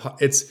all, it's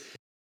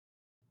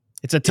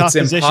a tough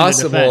position to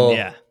defend.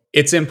 Yeah.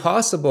 It's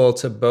impossible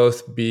to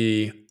both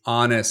be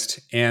honest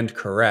and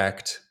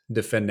correct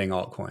defending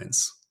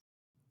altcoins.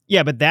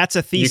 Yeah, but that's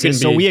a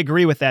thesis. So we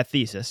agree with that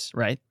thesis,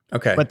 right?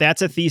 Okay. But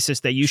that's a thesis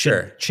that you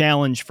should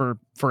challenge for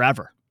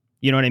forever.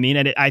 You know what I mean?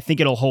 And I think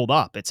it'll hold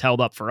up. It's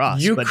held up for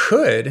us. You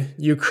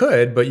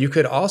could, but you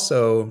could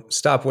also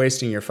stop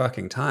wasting your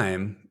fucking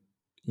time.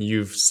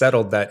 You've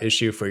settled that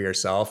issue for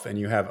yourself and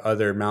you have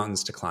other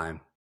mountains to climb.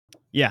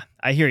 Yeah,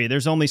 I hear you.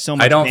 There's only so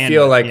much. I don't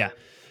feel like, yeah.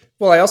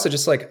 Well, I also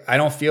just like, I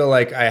don't feel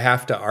like I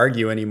have to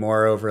argue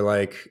anymore over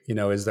like,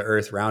 is the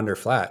earth round or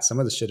flat? Some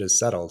of the shit is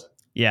settled.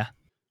 Yeah.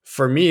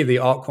 For me, the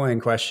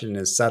altcoin question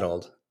is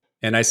settled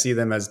and I see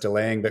them as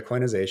delaying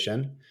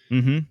Bitcoinization.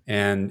 Mm-hmm.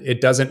 And it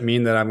doesn't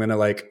mean that I'm going to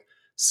like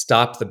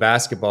stop the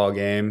basketball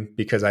game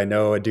because I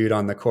know a dude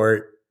on the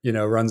court,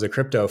 runs a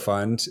crypto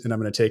fund and I'm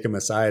going to take him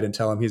aside and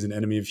tell him he's an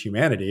enemy of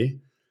humanity.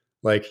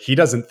 Like he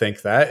doesn't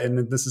think that.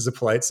 And this is a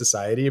polite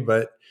society,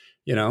 but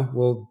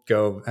we'll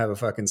go have a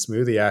fucking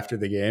smoothie after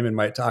the game and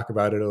might talk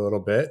about it a little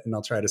bit. And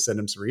I'll try to send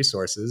him some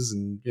resources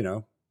and,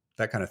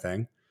 that kind of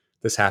thing.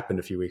 This happened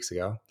a few weeks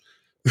ago.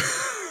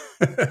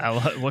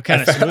 What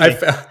kind of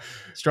smoothie?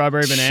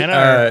 Strawberry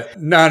banana?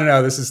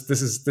 No. This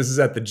is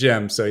at the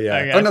gym. So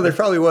yeah. Oh no, there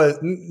probably was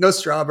no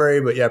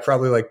strawberry, but yeah,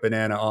 probably like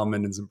banana,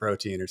 almond, and some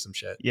protein or some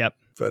shit. Yep.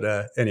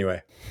 But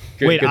anyway.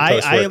 Wait,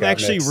 I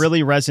actually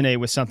really resonate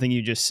with something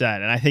you just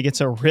said, and I think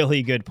it's a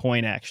really good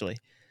point. Actually,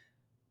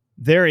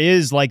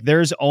 there's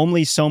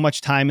only so much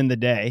time in the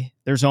day.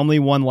 There's only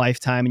one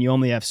lifetime, and you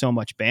only have so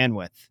much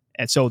bandwidth.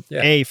 And so,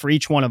 for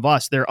each one of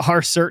us, there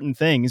are certain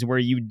things where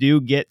you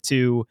do get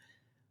to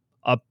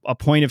a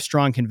point of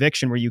strong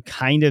conviction where you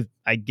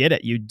I get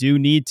it. You do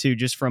need to,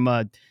 just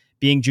from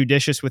being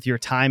judicious with your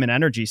time and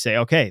energy, say,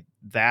 okay,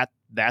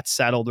 that's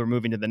settled. We're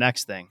moving to the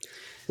next thing.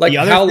 Like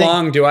how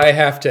long do I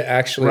have to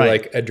actually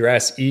like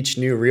address each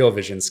new Real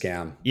Vision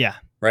scam? Yeah.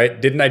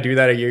 Right. Didn't I do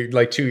that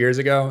 2 years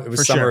ago? It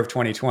was summer of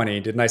 2020.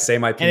 Didn't I say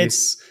my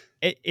piece?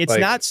 It's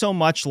not so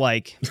much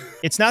like,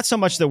 it's not so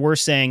much that we're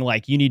saying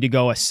like, you need to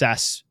go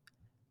assess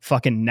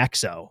fucking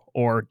Nexo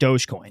or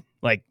Dogecoin.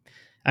 Like,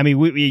 I mean,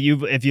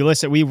 if you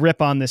listen, we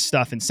rip on this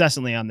stuff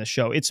incessantly on this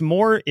show. It's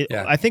more,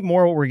 I think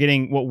more what we're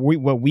getting,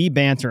 what we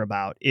banter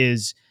about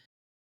is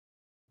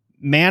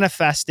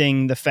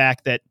manifesting the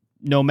fact that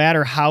no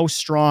matter how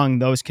strong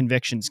those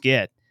convictions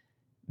get,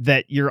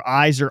 that your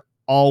eyes are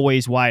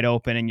always wide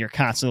open and you're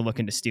constantly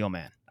looking to steel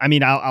man. I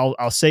mean,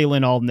 I'll say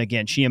Lynn Alden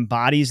again. She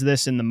embodies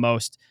this in the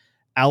most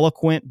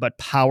eloquent but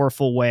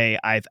powerful way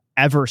I've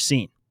ever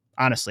seen.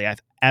 Honestly,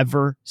 I've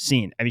ever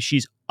seen. I mean,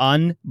 she's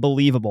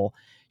unbelievable.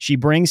 She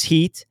brings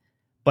heat,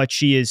 but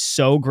she is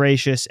so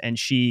gracious and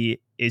she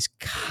is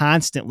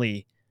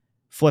constantly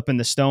flipping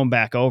the stone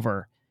back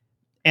over.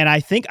 And I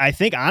think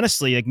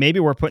honestly, like maybe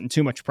we're putting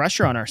too much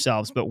pressure on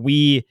ourselves, but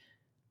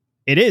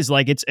it is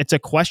like, it's a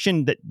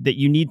question that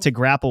you need to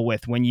grapple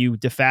with when you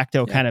de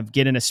facto kind of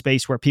get in a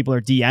space where people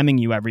are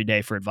DMing you every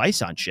day for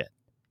advice on shit.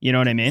 You know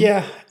what I mean?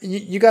 Yeah.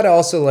 You got to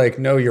also like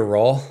know your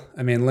role.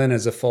 I mean, Lynn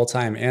is a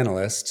full-time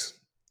analyst,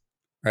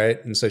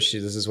 right? And so this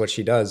is what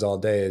she does all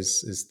day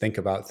is think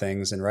about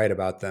things and write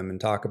about them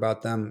and talk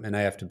about them. And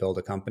I have to build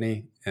a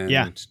company and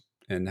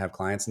have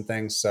clients and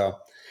things. So,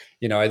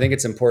 I think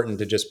it's important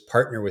to just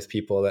partner with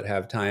people that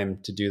have time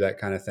to do that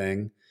kind of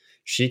thing.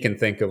 She can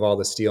think of all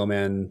the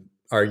steelman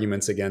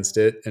arguments against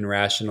it and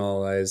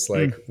rationalize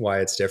like why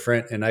it's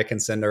different. And I can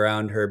send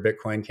around her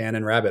Bitcoin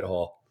Canon rabbit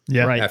hole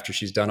after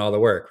she's done all the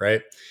work.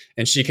 Right.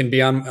 And she can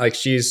be on, like,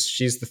 she's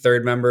the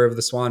third member of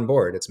the Swan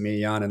board. It's me,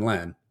 Jan, and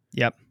Len.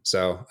 Yep.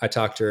 So I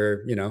talk to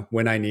her,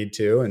 when I need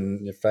to,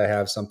 and if I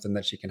have something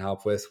that she can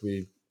help with,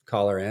 we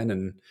call her in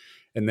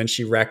and then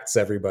she wrecks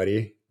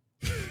everybody.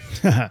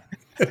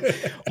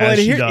 Well,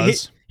 she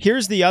does.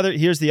 Here's the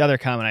other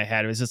comment I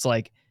had was it's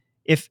like,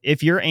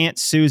 if your Aunt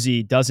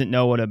Susie doesn't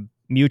know what a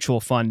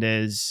mutual fund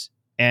is,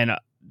 and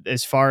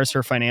as far as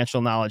her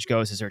financial knowledge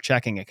goes, is her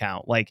checking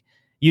account, like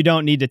you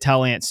don't need to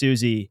tell Aunt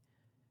Susie,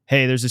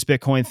 hey, there's this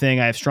Bitcoin thing.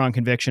 I have strong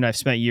conviction. I've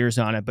spent years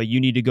on it, but you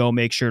need to go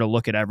make sure to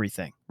look at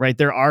everything, right?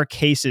 There are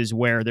cases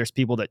where there's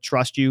people that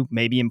trust you,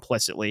 maybe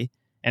implicitly,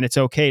 and it's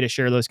okay to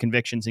share those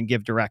convictions and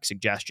give direct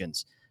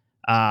suggestions.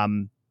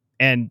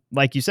 And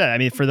like you said, I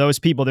mean, for those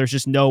people, there's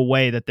just no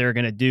way that they're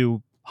going to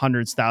do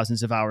hundreds,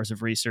 thousands of hours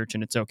of research,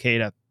 and it's okay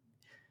to,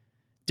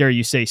 dare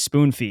you say,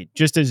 spoon feed.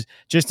 Just as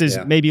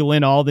maybe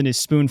Lynn Alden is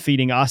spoon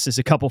feeding us as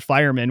a couple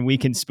firemen, we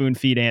can spoon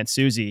feed Aunt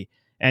Susie.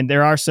 And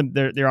there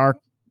are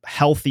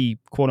healthy,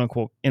 quote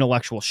unquote,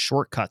 intellectual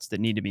shortcuts that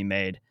need to be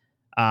made.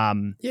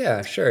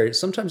 Yeah, sure.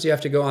 Sometimes you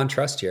have to go on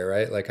trust here,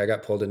 right? Like I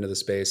got pulled into the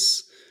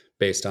space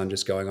based on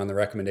just going on the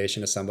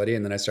recommendation of somebody.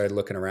 And then I started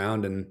looking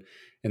around and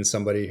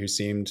somebody who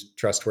seemed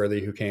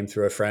trustworthy, who came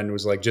through a friend,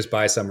 was like, just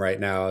buy some right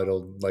now.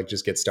 It'll like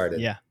just get started.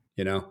 Yeah.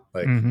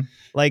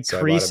 Like so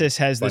Croesus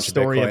has this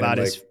story about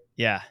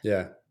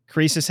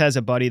Croesus has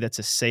a buddy that's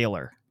a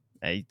sailor.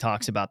 He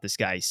talks about this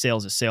guy. He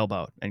sails a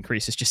sailboat, and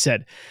Croesus just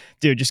said,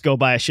 dude, just go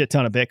buy a shit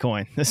ton of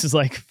Bitcoin. This is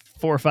like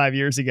 4 or 5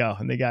 years ago.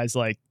 And the guy's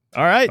like,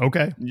 all right,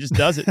 okay. He just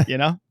does it,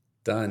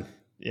 Done.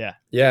 Yeah.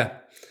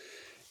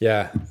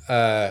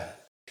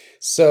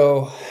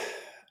 So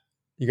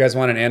you guys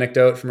want an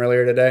anecdote from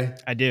earlier today?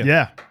 I do.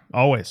 Yeah,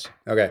 always.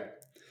 Okay.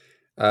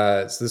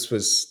 So this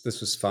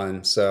was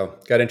fun. So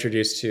got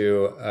introduced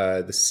to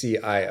the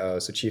CIO,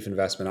 so Chief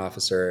Investment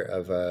Officer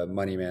of a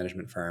money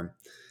management firm.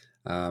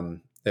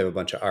 They have a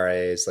bunch of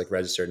RIAs, like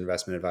registered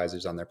investment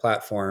advisors, on their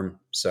platform.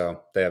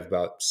 So they have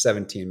about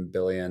 17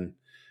 billion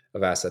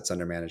of assets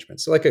under management.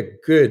 So like a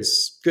good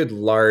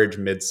large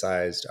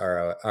mid-sized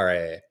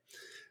RIA.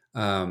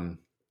 And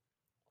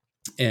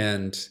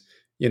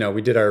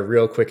we did our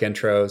real quick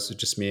intros,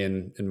 just me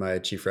and my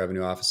Chief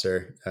Revenue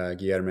Officer,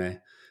 Guilherme,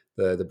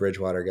 the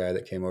Bridgewater guy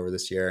that came over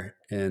this year,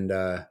 and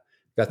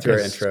got through our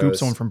intros. Scoop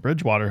someone from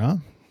Bridgewater, huh?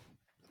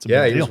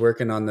 Yeah, he was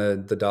working on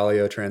the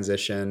Dalio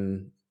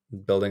transition,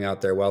 building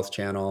out their wealth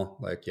channel.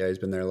 Like, yeah, he's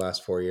been there the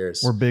last 4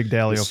 years. We're big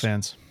Dalio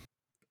fans.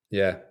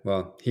 Yeah,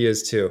 well, he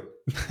is too.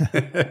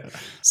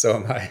 So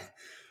am I.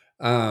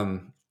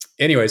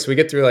 Anyway, so we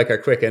get through like our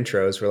quick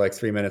intros. We're like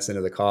 3 minutes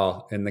into the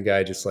call, and the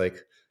guy just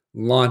like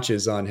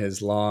launches on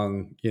his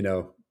long,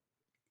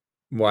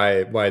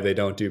 why they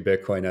don't do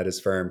Bitcoin at his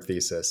firm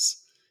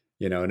thesis,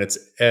 and it's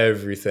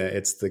everything.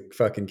 It's the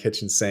fucking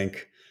kitchen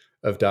sink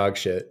of dog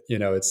shit.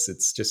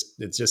 It's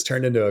just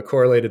turned into a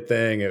correlated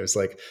thing. It was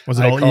like, was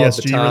it all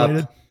ESG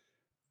related?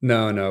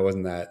 No, it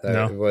wasn't that.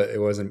 No.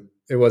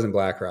 It wasn't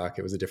BlackRock.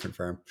 It was a different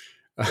firm.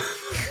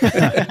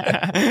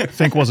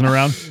 Think wasn't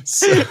around.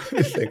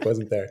 Think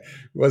wasn't there.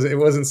 It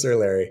wasn't Sir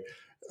Larry.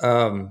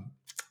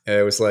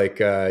 It was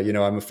like,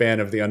 I'm a fan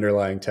of the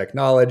underlying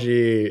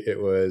technology.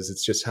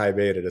 It's just high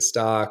beta to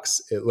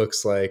stocks. It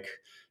looks like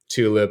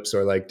tulips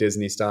or like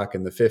Disney stock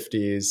in the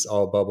 50s.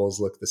 All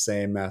bubbles look the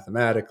same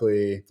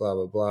mathematically, blah,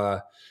 blah,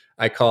 blah.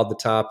 I called the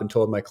top and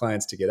told my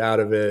clients to get out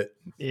of it.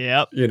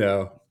 Yep.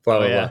 Blah,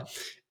 blah, blah.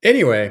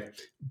 Anyway,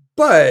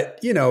 but,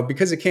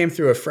 because it came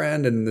through a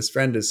friend, and this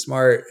friend is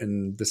smart,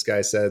 and this guy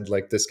said,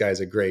 like, this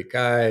guy's a great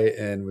guy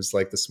and was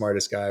like the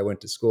smartest guy I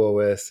went to school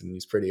with, and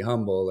he's pretty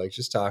humble. Like,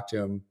 just talk to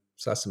him,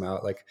 suss him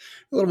out, like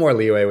a little more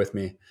leeway with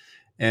me.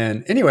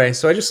 And anyway,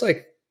 so I just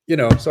like,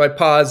 so I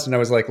paused and I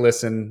was like,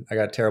 listen, I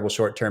got terrible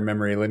short-term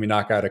memory. Let me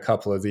knock out a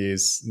couple of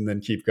these and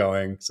then keep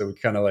going. So we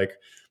kind of like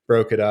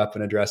broke it up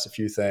and addressed a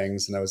few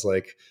things. And I was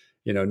like,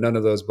 none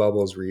of those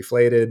bubbles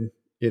reflated.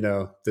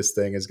 This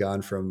thing has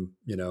gone from,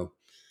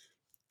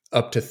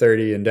 up to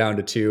 30 and down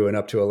to 2 and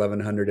up to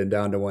 1100 and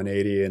down to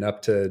 180 and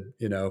up to,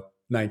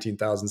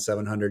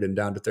 19,700 and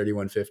down to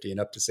 3,150 and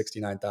up to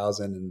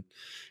 69,000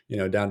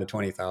 and, down to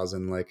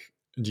 20,000. Like,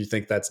 do you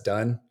think that's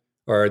done?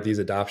 Or are these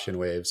adoption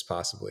waves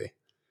possibly?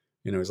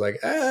 It's like,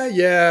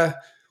 yeah.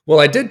 Well,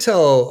 I did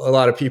tell a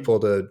lot of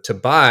people to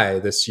buy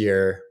this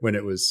year when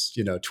it was,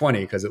 20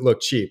 because it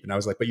looked cheap. And I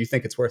was like, but you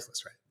think it's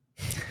worthless, right?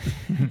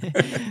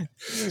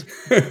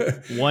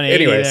 180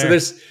 anyway, there.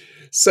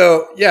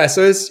 so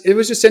it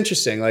was just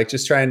interesting, like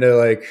just trying to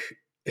like,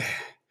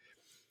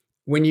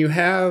 when you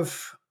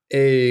have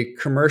a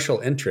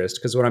commercial interest,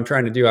 because what I'm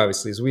trying to do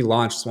obviously is we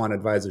launched Swan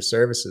Advisor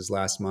Services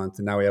last month,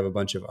 and now we have a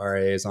bunch of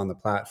RIAs on the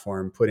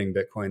platform putting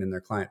Bitcoin in their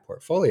client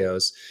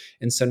portfolios.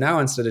 And so now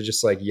instead of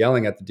just like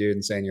yelling at the dude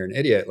and saying you're an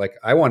idiot, like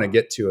I want to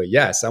get to a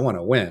yes, I want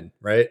to win,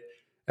 right?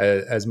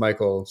 As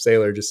Michael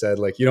Saylor just said,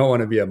 like, you don't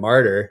want to be a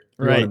martyr,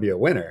 you want to be a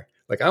winner.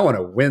 Like, I want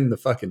to win the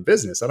fucking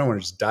business. I don't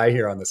want to just die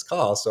here on this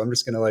call. So I'm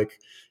just going to like,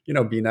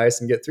 be nice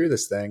and get through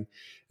this thing.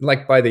 And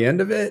like by the end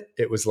of it,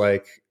 it was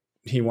like,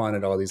 he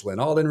wanted all these Lynn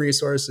Alden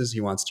resources.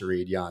 He wants to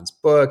read Jan's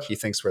book. He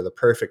thinks we're the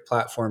perfect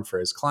platform for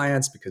his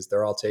clients because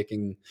they're all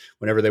taking,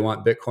 whenever they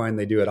want Bitcoin,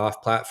 they do it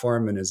off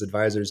platform and his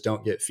advisors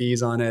don't get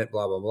fees on it,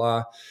 blah, blah,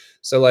 blah.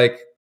 So like,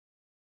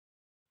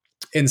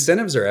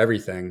 incentives are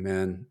everything,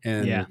 man.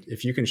 And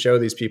if you can show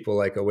these people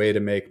like a way to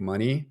make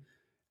money,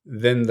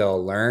 then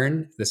they'll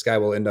learn. This guy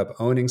will end up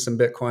owning some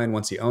Bitcoin.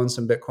 Once he owns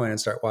some Bitcoin and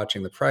start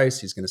watching the price,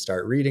 he's going to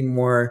start reading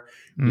more.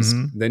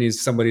 Then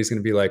somebody's going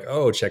to be like,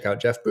 oh, check out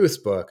Jeff Booth's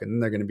book. And then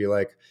they're going to be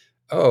like,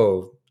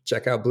 oh,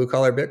 check out Blue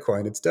Collar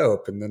Bitcoin. It's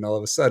dope. And then all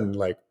of a sudden,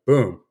 like,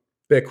 boom,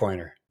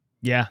 Bitcoiner.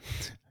 Yeah.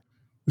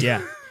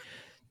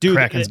 Dude,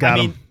 Kraken's got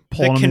him.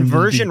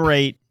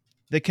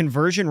 The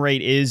conversion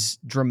rate is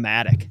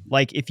dramatic.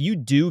 Like if you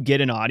do get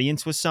an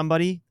audience with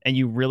somebody and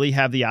you really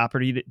have the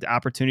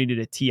opportunity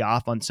to tee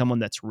off on someone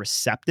that's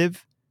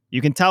receptive,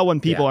 you can tell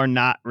when people are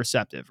not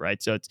receptive, right?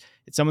 So it's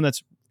someone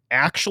that's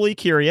actually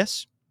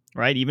curious,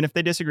 right? Even if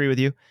they disagree with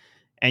you,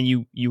 and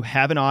you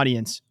have an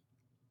audience,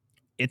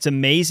 it's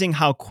amazing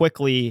how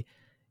quickly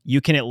you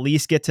can at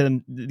least get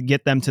them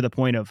to the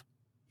point of,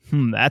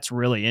 that's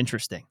really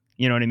interesting.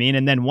 You know what I mean?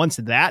 And then once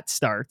that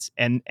starts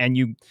and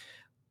you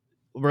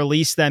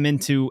release them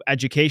into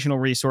educational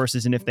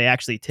resources, and if they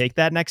actually take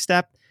that next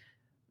step,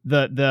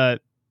 the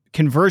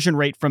conversion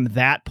rate from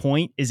that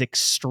point is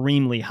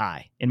extremely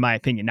high, in my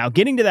opinion. Now,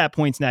 getting to that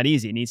point's not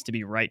easy. It needs to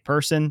be right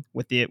person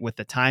with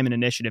the time and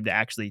initiative to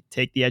actually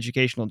take the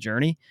educational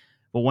journey.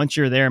 But once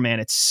you're there, man,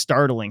 it's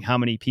startling how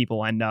many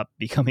people end up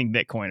becoming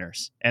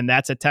Bitcoiners. And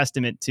that's a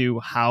testament to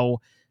how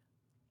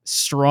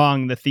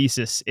strong the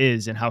thesis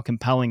is and how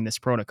compelling this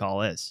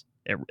protocol is.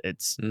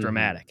 It's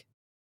dramatic.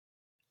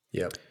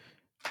 Yep.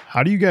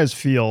 How do you guys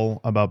feel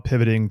about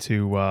pivoting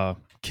to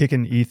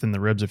kicking ETH in the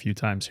ribs a few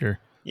times here?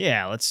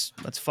 Yeah, let's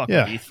fuck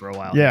Yeah. with ETH for a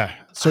while. Yeah.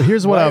 So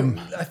here's what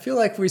I feel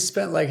like we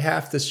spent like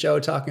half the show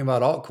talking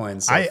about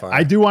altcoins so far.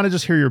 I do want to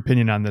just hear your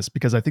opinion on this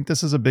because I think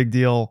this is a big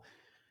deal.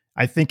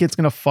 I think it's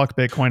going to fuck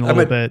Bitcoin a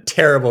little bit.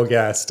 Terrible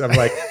guest. I'm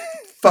like,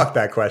 fuck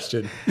that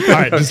question. All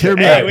right, just hear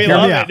me Hey, out. we Hear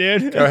love me it, out.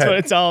 dude. That's what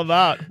it's all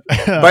about.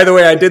 By the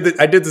way, I did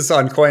this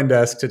on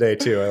CoinDesk today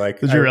too.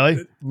 Did you really?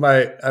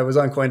 I was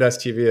on CoinDesk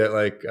TV at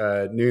like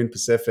noon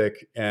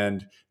Pacific,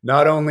 and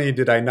not only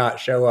did I not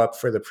show up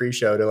for the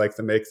pre-show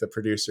to make the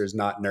producers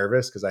not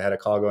nervous because I had a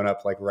call going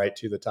up like right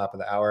to the top of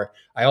the hour,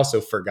 I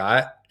also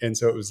forgot, and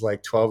so it was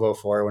like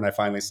 12:04 when I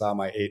finally saw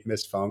my 8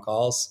 missed phone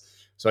calls.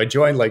 So I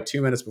joined like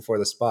 2 minutes before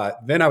the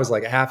spot. Then I was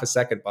like half a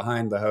second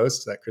behind the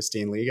host, that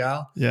Christine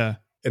Legal. Yeah.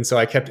 And so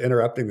I kept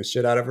interrupting the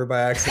shit out of her by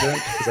accident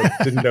because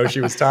I didn't know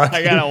she was talking.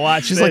 I gotta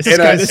watch. She's this. like, this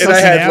guy's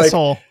such an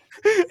asshole.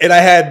 And I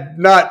had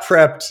not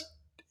prepped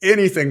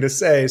anything to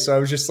say. So I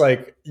was just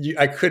like,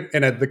 I couldn't.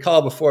 And the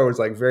call before was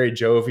like very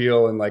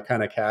jovial and like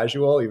kind of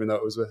casual, even though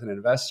it was with an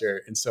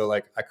investor. And so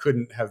like I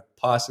couldn't have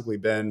possibly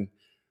been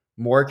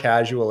more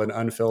casual and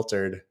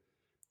unfiltered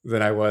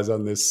than I was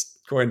on this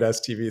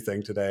CoinDesk TV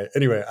thing today.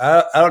 Anyway,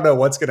 I don't know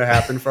what's going to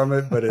happen from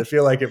it, but I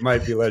feel like it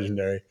might be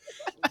legendary.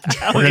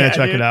 We're going to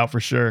check it out for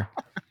sure.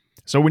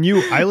 So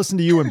I listened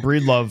to you and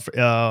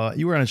Breedlove,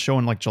 you were on a show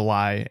in like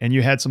July and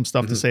you had some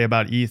stuff to say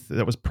about ETH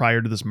that was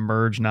prior to this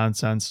merge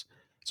nonsense.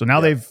 So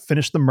now they've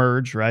finished the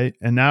merge, right?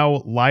 And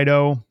now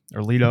Lido,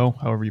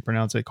 however you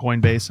pronounce it,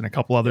 Coinbase and a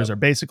couple others are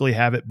basically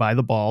have it by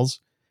the balls.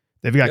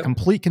 They've got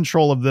complete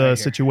control of the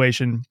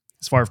situation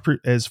as far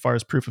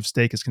as proof of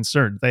stake is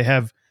concerned. They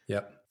have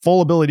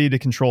full ability to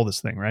control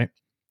this thing, right?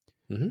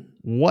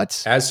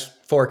 What? As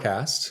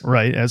forecast.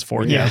 Right, as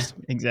forecast.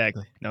 Yeah,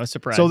 exactly. No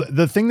surprise. So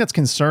the thing that's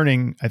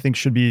concerning, I think,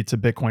 should be to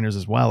Bitcoiners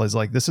as well, is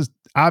like this is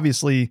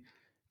obviously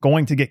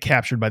going to get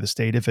captured by the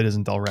state if it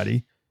isn't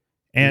already.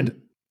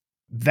 And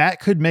that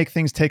could make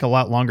things take a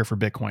lot longer for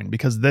Bitcoin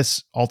because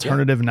this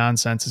alternative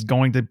nonsense is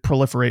going to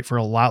proliferate for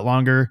a lot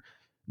longer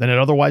than it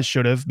otherwise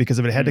should have, because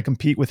if it had to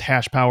compete with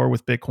hash power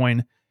with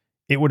Bitcoin,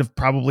 it would have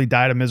probably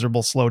died a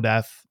miserable slow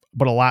death,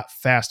 but a lot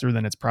faster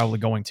than it's probably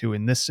going to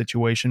in this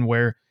situation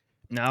where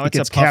now it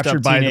gets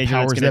captured by the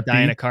powers that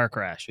die in be. a car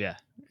crash. Yeah.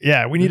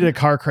 Yeah. We needed a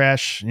car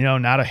crash,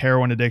 not a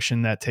heroin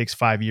addiction that takes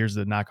 5 years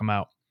to knock them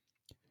out.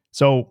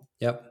 So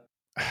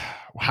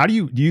how do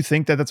you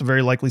think that that's a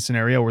very likely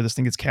scenario where this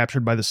thing gets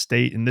captured by the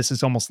state? And this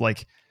is almost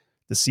like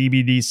the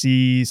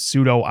CBDC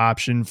pseudo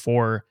option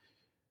for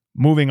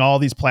moving all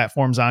these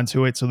platforms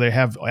onto it. So they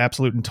have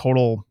absolute and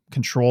total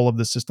control of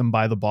the system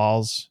by the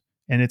balls.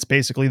 And it's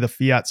basically the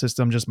fiat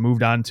system just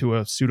moved on to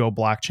a pseudo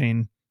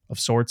blockchain of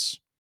sorts.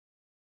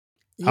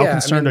 How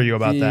concerned are you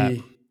about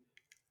that?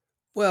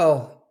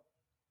 Well,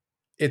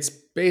 it's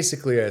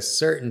basically a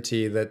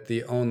certainty that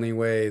the only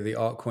way the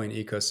altcoin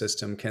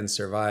ecosystem can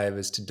survive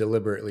is to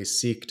deliberately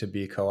seek to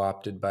be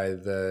co-opted by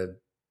the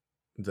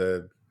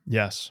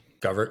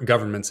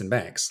governments and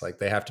banks. Like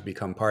they have to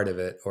become part of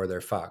it or they're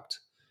fucked.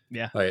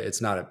 Yeah. Like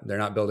they're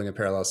not building a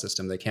parallel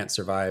system. They can't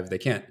survive.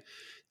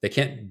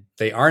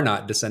 They are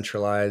not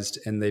decentralized,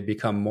 and they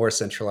become more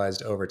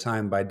centralized over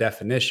time by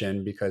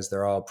definition because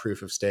they're all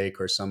proof of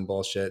stake or some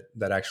bullshit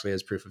that actually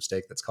is proof of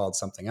stake that's called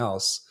something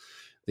else.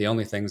 The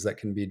only things that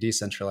can be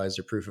decentralized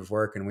are proof of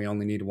work, and we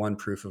only need one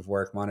proof of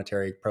work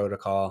monetary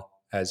protocol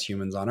as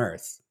humans on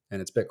Earth,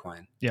 and it's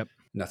Bitcoin. Yep.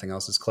 Nothing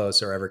else is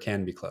close or ever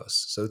can be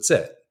close. So that's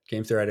it.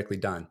 Game theoretically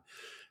done.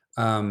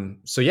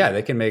 So yeah,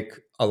 they can make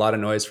a lot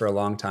of noise for a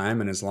long time.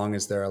 And as long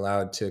as they're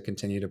allowed to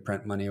continue to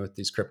print money with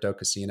these crypto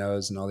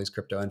casinos and all these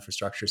crypto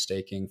infrastructure,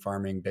 staking,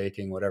 farming,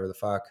 baking, whatever the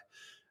fuck,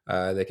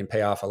 they can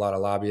pay off a lot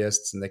of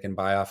lobbyists and they can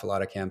buy off a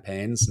lot of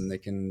campaigns and they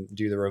can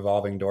do the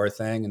revolving door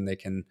thing. And they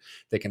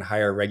can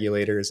hire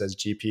regulators as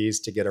GPs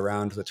to get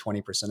around the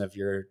 20% of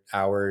your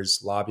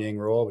hours lobbying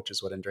rule, which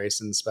is what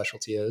Andreessen's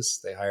specialty is.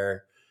 They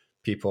hire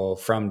people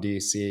from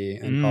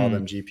DC and call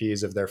them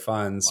GPs of their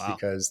funds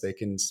because they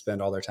can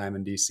spend all their time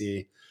in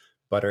DC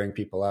buttering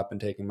people up and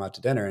taking them out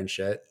to dinner and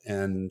shit.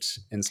 And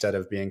instead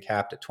of being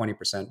capped at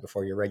 20%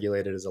 before you're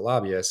regulated as a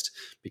lobbyist,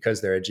 because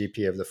they're a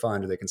GP of the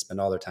fund, they can spend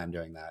all their time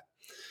doing that.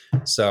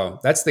 So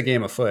that's the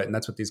game afoot. And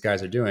that's what these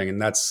guys are doing.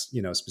 And that's,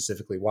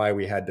 specifically why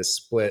we had to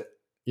split,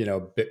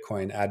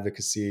 Bitcoin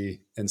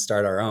advocacy and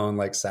start our own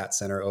like Sat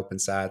Center,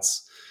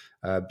 OpenSats,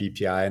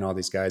 BPI and all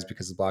these guys,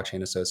 because the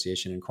Blockchain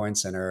Association and Coin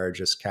Center are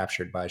just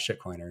captured by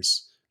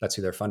shitcoiners. That's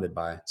who they're funded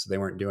by. So they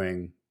weren't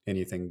doing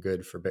anything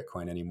good for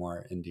Bitcoin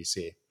anymore in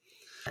DC.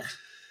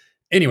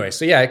 Anyway,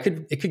 so yeah, it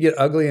could get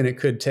ugly and it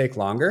could take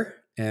longer.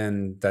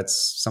 And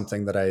that's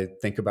something that I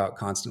think about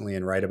constantly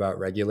and write about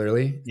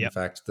regularly. Yep. In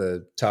fact,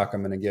 the talk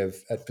I'm going to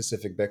give at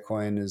Pacific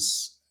Bitcoin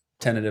is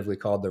tentatively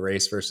called The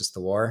Race versus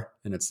the War.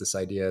 And it's this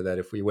idea that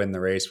if we win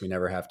the race, we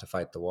never have to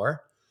fight the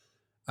war.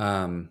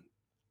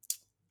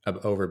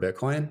 Over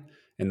Bitcoin.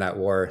 In that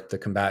war, the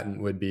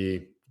combatant would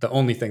be, the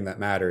only thing that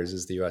matters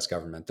is the US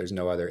government. There's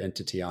no other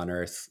entity on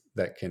earth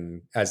that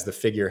can, as the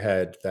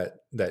figurehead that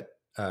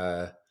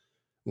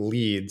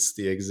leads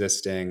the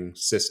existing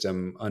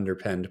system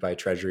underpinned by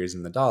treasuries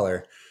and the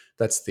dollar,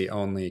 That's the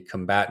only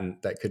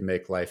combatant that could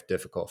make life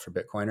difficult for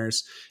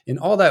Bitcoiners. And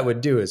all that would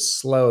do is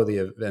slow the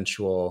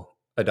eventual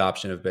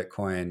adoption of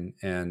Bitcoin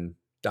and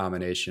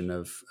domination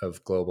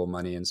of global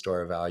money and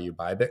store of value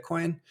by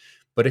Bitcoin.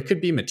 But it could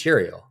be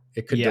material.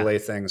 It could delay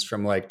things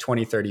from like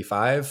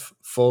 2035,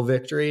 full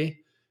victory,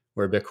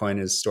 where Bitcoin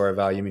is store of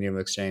value, medium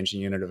of exchange,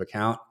 and unit of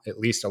account, at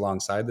least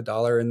alongside the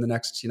dollar in the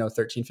next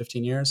 13,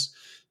 15 years,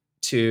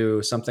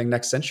 to something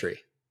next century.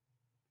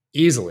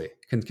 Easily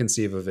can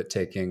conceive of it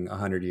taking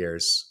 100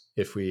 years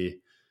if we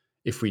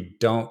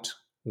don't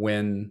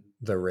win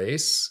the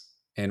race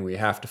and we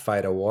have to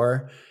fight a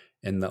war,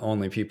 and the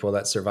only people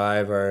that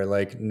survive are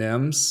like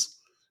NIMS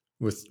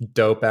with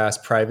dope ass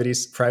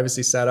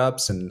privacy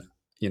setups, and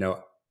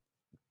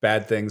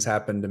bad things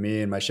happen to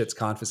me and my shit's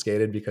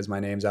confiscated because my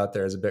name's out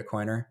there as a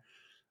Bitcoiner.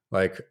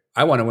 Like,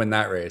 I want to win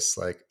that race.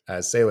 Like,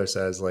 as Saylor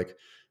says, like,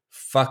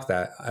 fuck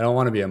that. I don't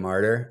want to be a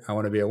martyr. I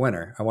want to be a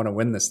winner. I want to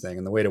win this thing.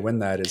 And the way to win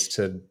that is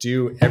to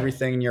do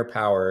everything in your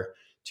power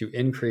to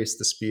increase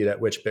the speed at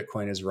which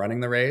Bitcoin is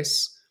running the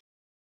race.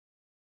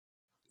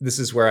 This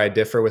is where I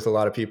differ with a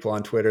lot of people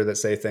on Twitter that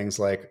say things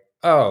like,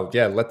 oh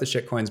yeah, let the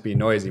shitcoins be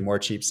noisy, more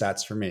cheap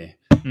sats for me.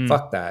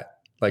 Fuck that.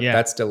 Like,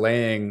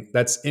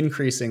 that's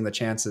increasing the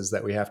chances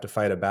that we have to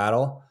fight a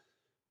battle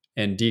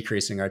and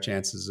decreasing our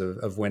chances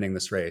of winning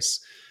this race.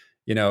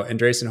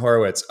 Andreessen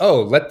Horowitz,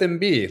 oh, let them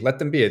be.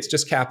 It's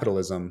just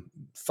capitalism.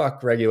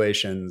 Fuck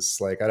regulations.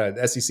 Like,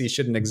 SEC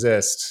shouldn't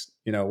exist,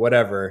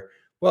 whatever.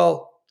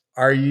 Well,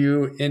 have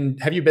you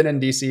been in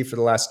DC for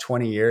the last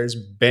 20 years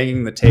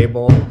banging the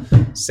table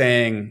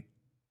saying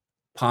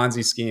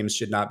Ponzi schemes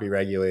should not be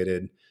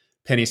regulated,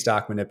 penny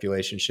stock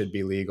manipulation should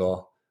be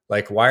legal?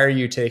 Like, why are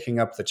you taking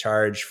up the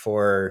charge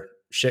for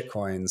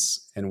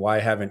shitcoins, and why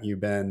haven't you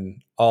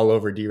been all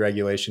over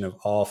deregulation of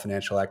all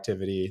financial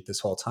activity this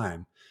whole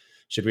time?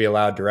 Should we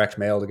allow direct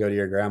mail to go to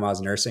your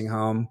grandma's nursing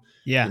home?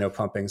 Yeah.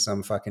 Pumping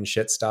some fucking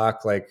shit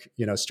stock, like,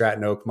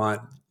 Stratton Oakmont,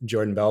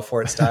 Jordan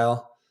Belfort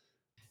style.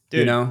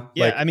 Dude, I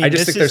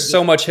just think there's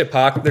so much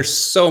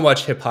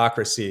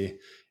hypocrisy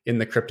in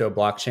the crypto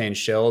blockchain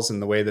shills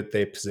and the way that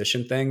they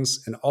position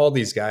things. And all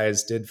these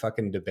guys did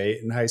fucking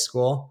debate in high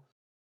school.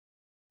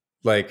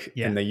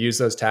 And they use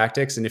those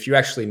tactics. And if you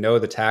actually know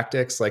the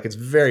tactics, like, it's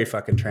very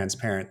fucking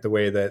transparent. The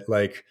way that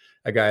like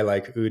a guy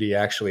like Udi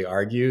actually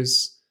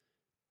argues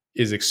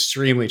is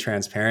extremely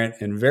transparent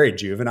and very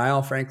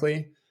juvenile,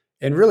 frankly,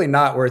 and really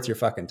not worth your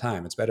fucking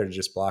time. It's better to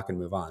just block and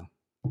move on.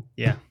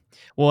 Yeah.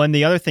 Well, and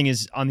the other thing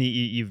is,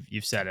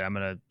 you've said it, I'm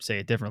going to say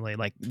it differently.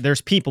 Like, there's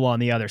people on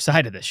the other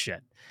side of this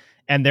shit,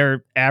 and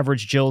they're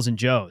average Jills and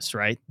Joes,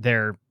 right?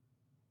 They're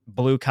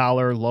blue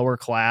collar, lower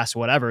class,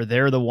 whatever.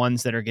 They're the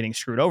ones that are getting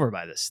screwed over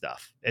by this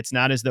stuff. It's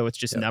not as though it's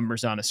just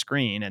numbers on a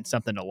screen and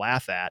something to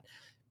laugh at.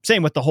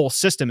 Same with the whole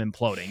system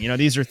imploding.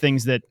 These are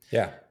things that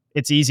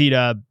it's easy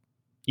to,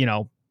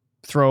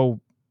 throw,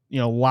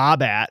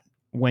 lob at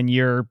when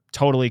you're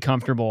totally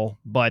comfortable,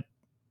 but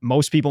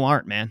most people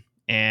aren't, man.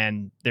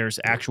 And there's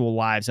actual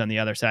lives on the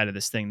other side of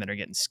this thing that are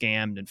getting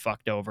scammed and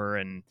fucked over,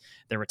 and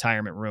their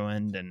retirement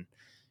ruined. And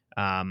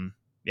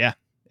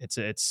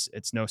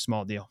it's no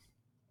small deal.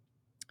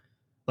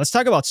 Let's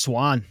talk about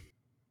Swan.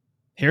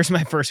 Here's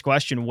my first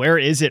question. Where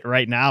is it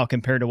right now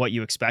compared to what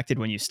you expected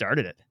when you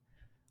started it?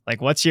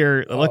 Like, what's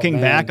your looking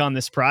back on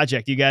this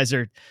project? You guys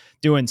are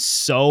doing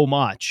so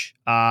much.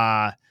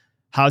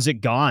 How's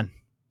it gone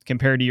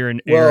compared to your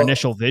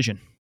initial vision?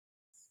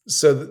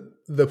 So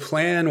the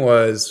plan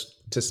was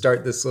to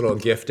start this little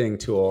gifting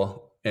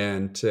tool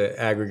and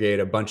to aggregate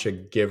a bunch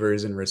of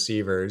givers and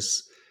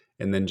receivers,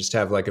 and then just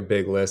have like a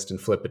big list and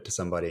flip it to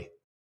somebody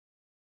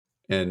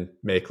and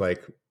make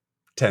like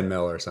 10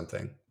 mil or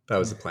something. That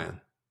was the plan.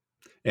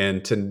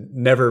 And to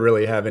never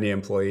really have any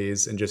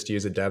employees and just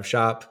use a dev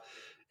shop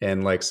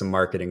and like some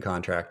marketing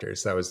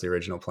contractors. That was the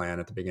original plan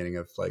at the beginning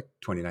of like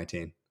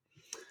 2019.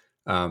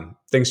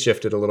 Things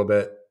shifted a little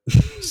bit.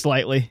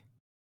 Slightly.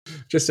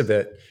 Just a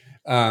bit.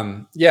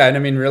 And I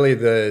mean, really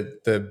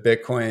the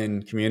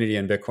Bitcoin community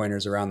and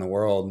Bitcoiners around the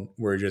world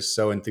were just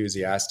so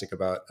enthusiastic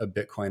about a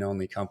Bitcoin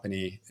only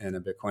company and a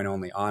Bitcoin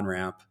only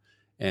on-ramp,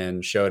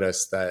 and showed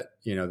us that,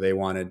 they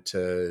wanted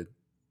to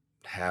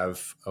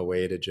have a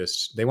way to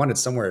they wanted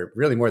somewhere,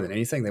 really more than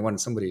anything, they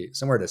wanted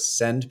somewhere to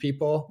send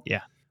people.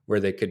 Yeah. Where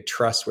they could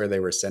trust where they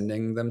were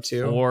sending them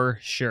to. For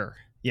sure.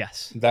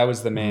 Yes. That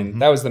was the main,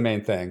 that was the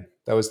main thing.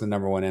 That was the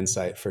number one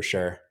insight for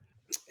sure.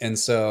 And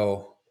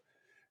so,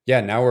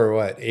 now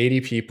we're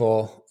 80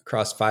 people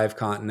across 5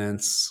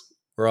 continents.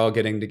 We're all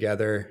getting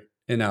together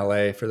in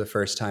LA for the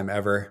first time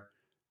ever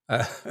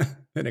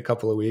in a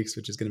couple of weeks,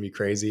 which is going to be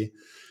crazy.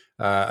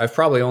 I've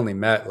probably only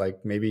met like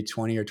maybe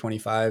 20 or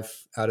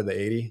 25 out of the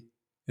 80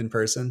 in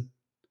person,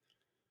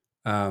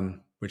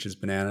 which is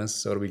bananas.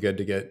 So it'll be good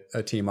to get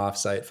a team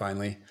offsite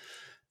finally.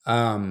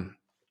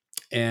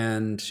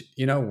 And,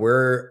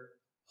 we're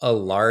a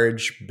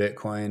large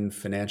Bitcoin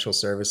financial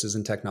services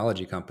and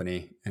technology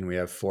company. And we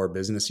have 4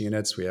 business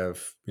units. We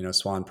have,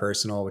 Swan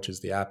Personal, which is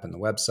the app and the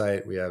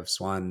website. We have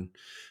Swan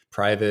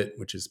Private,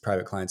 which is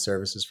private client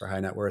services for high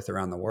net worth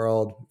around the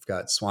world. We've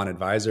got Swan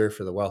Advisor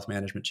for the wealth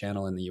management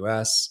channel in the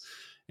US.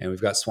 And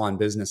we've got Swan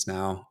Business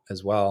now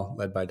as well,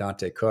 led by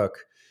Dante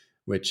Cook,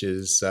 which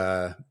is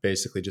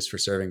basically just for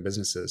serving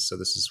businesses. So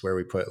this is where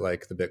we put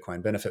like the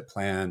Bitcoin benefit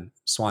plan.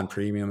 Swan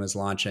Premium is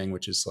launching,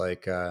 which is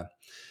like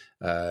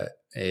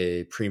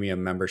a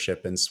premium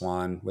membership in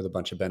Swan with a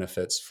bunch of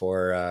benefits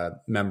for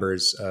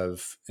members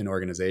of an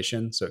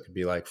organization. So it could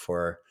be like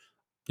for,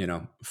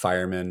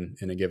 firemen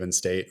in a given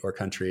state or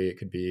country. It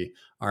could be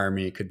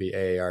Army, it could be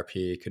AARP,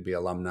 it could be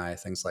alumni,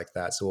 things like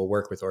that. So we'll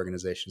work with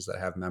organizations that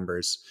have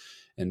members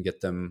and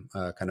get them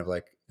kind of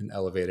like an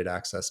elevated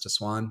access to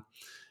Swan.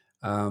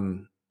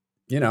 And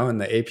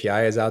the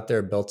API is out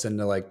there built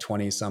into like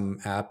 20 some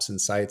apps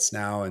and sites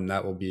now, and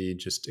that will be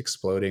just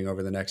exploding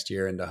over the next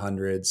year into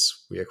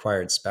hundreds. We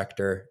acquired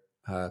Spectre,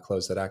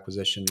 closed that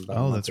acquisition about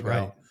a month ago.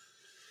 Right.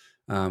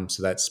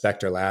 So that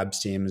Spectre Labs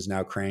team is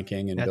now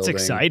cranking and That's building.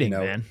 Exciting,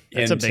 man.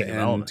 That's a big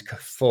development.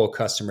 Full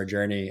customer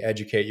journey,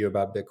 educate you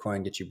about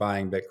Bitcoin, get you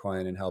buying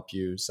Bitcoin, and help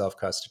you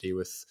self-custody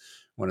with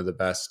one of the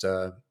best,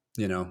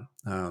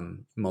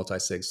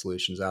 multi-sig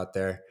solutions out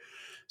there.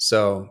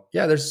 So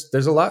yeah, there's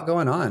a lot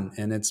going on,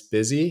 and it's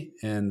busy,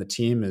 and the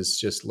team is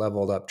just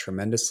leveled up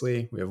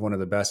tremendously. We have one of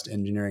the best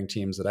engineering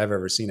teams that I've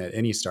ever seen at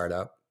any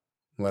startup,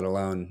 let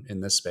alone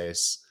in this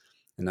space.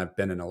 And I've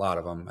been in a lot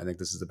of them. I think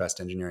this is the best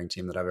engineering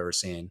team that I've ever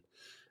seen.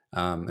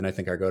 And I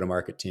think our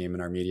go-to-market team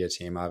and our media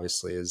team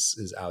obviously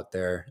is out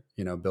there,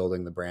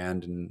 building the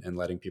brand and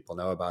letting people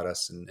know about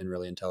us in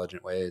really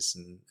intelligent ways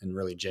and in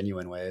really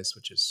genuine ways,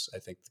 which is, I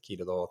think, the key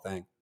to the whole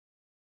thing.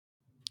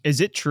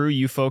 Is it true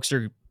you folks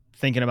are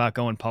thinking about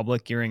going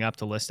public, gearing up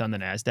to list on the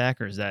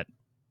NASDAQ, or is that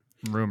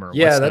rumor?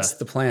 Yeah, that's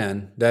the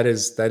plan. That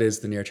is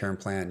the near-term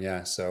plan.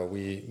 Yeah. So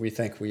we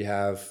think we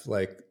have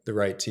like the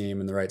right team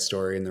and the right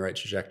story and the right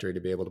trajectory to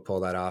be able to pull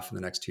that off in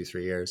the next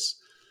 2-3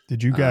 years.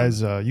 Did you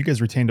guys,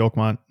 retained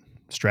Oakmont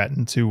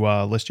Stratton to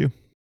list you?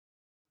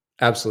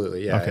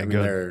 Absolutely. Yeah. Okay,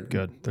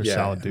 good. They're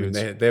solid dudes.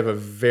 They have a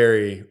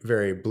very,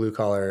 very blue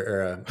collar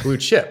or a blue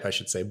chip, I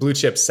should say, blue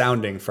chip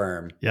sounding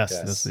firm.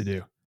 Yes, they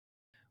do.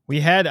 We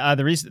had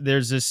the reason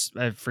there's this,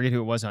 I forget who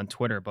it was on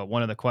Twitter, but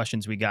one of the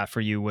questions we got for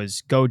you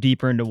was go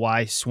deeper into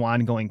why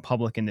Swan going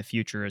public in the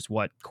future is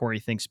what Corey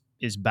thinks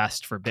is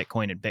best for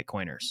Bitcoin and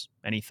Bitcoiners.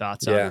 Any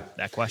thoughts on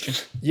that question?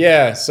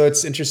 Yeah. So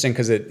it's interesting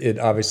because it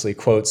obviously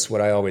quotes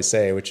what I always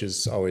say, which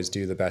is always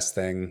do the best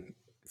thing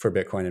for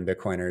Bitcoin and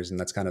Bitcoiners. And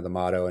that's kind of the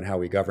motto and how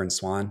we govern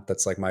Swan.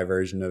 That's like my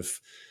version of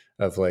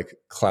like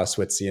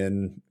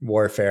Clausewitzian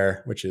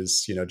warfare, which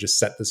is, just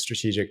set the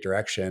strategic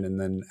direction and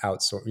then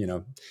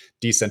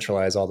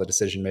decentralize all the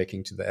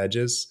decision-making to the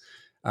edges.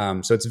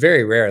 So it's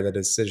very rare that a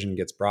decision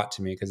gets brought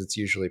to me because it's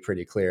usually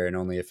pretty clear. And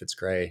only if it's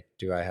gray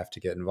do I have to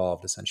get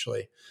involved,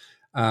 essentially.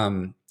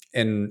 And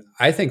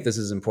I think this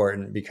is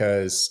important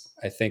because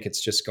I think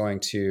it's just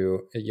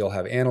you'll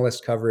have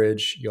analyst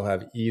coverage, you'll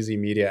have easy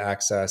media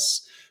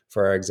access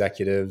for our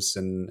executives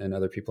and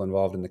other people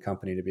involved in the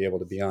company to be able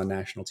to be on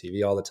national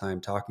TV all the time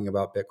talking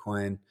about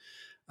Bitcoin.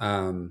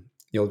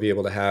 You'll be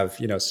able to have,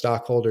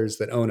 stockholders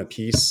that own a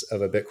piece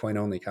of a Bitcoin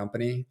only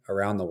company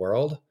around the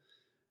world.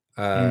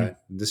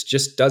 This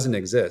just doesn't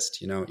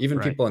exist. Even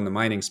people in the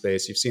mining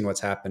space, you've seen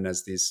what's happened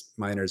as these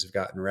miners have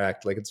gotten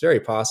wrecked. Like, it's very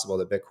possible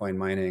that Bitcoin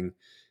mining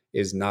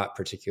is not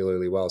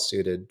particularly well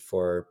suited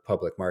for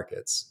public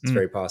markets. It's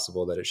very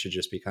possible that it should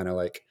just be kind of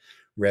like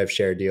rev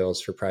share deals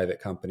for private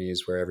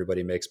companies where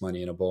everybody makes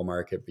money in a bull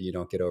market, but you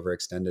don't get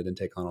overextended and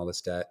take on all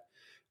this debt,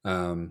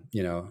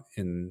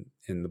 in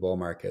the bull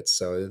market.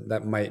 So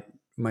that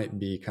might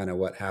be kind of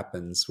what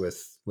happens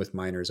with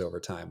miners over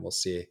time. We'll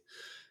see.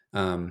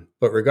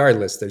 But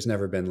regardless, there's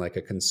never been like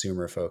a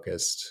consumer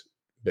focused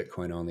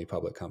Bitcoin only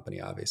public company,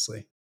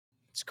 obviously.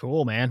 It's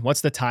cool, man.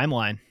 What's the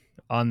timeline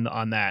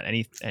on that?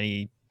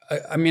 Any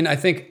I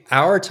think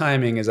our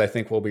timing is,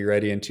 we'll be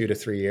ready in 2 to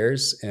 3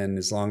 years. And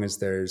as long as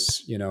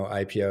there's,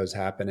 IPOs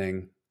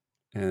happening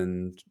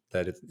and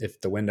that if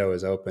the window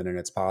is open and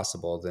it's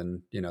possible,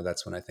 then,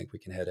 that's when I think we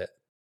can hit it.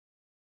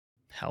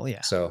 Hell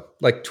yeah. So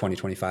like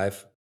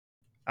 2025.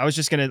 I was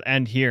just going to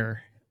end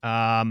here.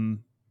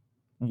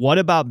 What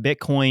about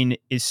Bitcoin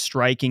is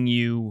striking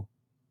you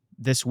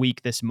this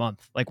week, this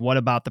month? Like, what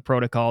about the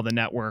protocol, the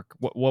network?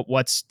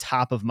 What's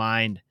top of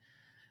mind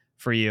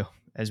for you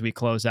as we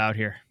close out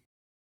here?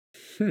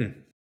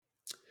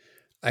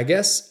 I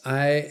guess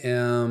I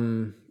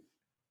am,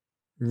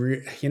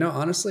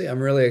 honestly, I'm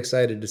really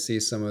excited to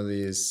see some of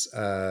these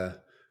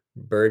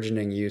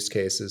burgeoning use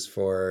cases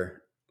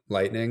for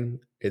Lightning.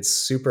 It's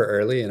super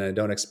early, and I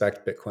don't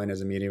expect Bitcoin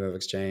as a medium of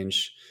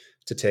exchange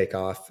to take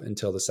off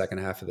until the second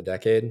half of the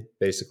decade,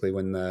 basically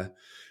when the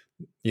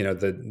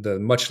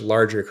much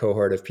larger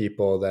cohort of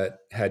people that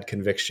had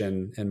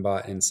conviction and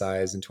bought in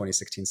size in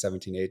 2016,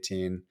 17,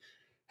 18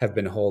 have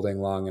been holding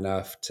long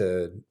enough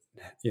to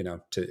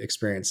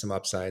experience some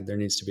upside. There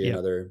needs to be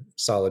another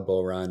solid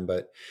bull run.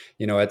 But,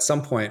 at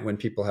some point when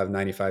people have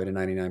 95 to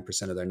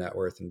 99% of their net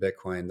worth in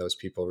Bitcoin, those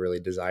people really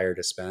desire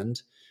to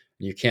spend.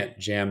 You can't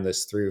jam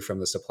this through from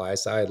the supply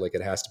side. Like,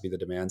 it has to be the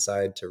demand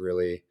side to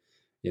really,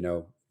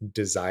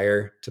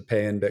 desire to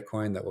pay in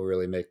Bitcoin that will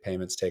really make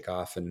payments take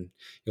off, and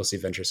you'll see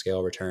venture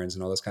scale returns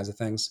and all those kinds of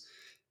things.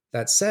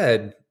 That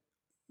said,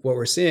 what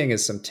we're seeing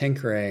is some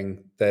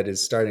tinkering that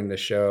is starting to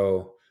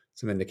show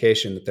some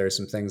indication that there are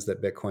some things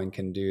that Bitcoin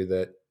can do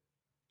that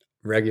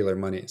regular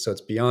money. So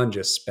it's beyond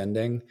just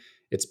spending.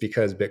 It's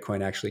because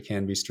Bitcoin actually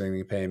can be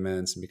streaming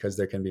payments, and because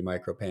there can be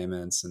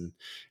micropayments and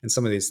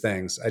some of these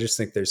things. I just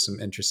think there's some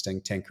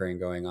interesting tinkering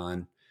going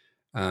on,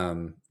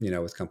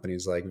 with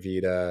companies like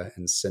Vita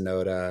and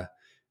Synoda,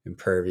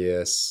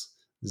 Impervious,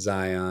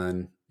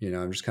 Zion.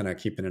 I'm just kind of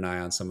keeping an eye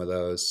on some of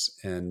those.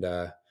 And,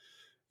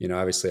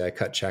 obviously I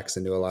cut checks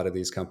into a lot of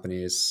these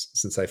companies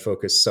since I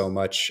focus so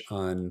much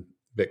on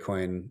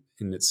Bitcoin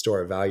in its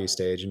store of value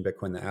stage and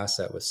Bitcoin, the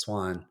asset with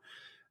Swan.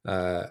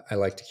 I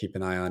like to keep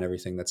an eye on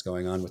everything that's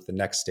going on with the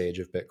next stage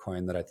of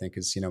Bitcoin that I think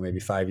is, maybe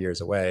 5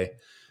 years away,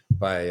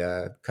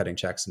 by cutting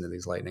checks into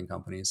these Lightning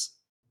companies.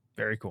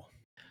 Very cool.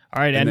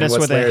 All right. And end us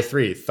with layer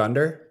 3,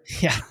 Thunder.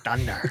 Yeah.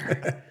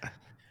 Thunder.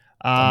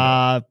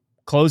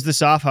 Close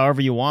this off however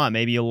you want.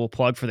 Maybe a little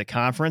plug for the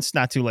conference.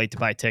 Not too late to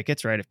buy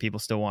tickets, right? If people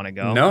still want to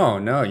go.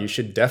 No, you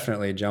should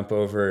definitely jump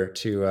over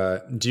to,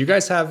 do you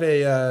guys have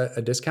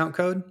a discount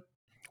code?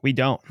 We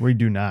don't. We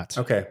do not.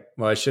 Okay.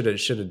 Well, I should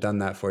have done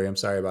that for you. I'm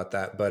sorry about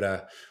that.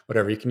 But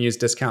whatever. You can use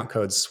discount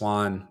code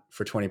SWAN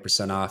for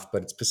 20% off,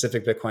 but it's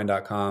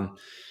pacificbitcoin.com.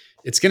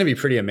 It's going to be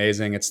pretty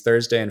amazing. It's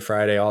Thursday and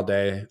Friday all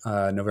day,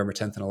 November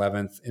 10th and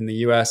 11th. In the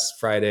US,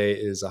 Friday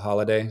is a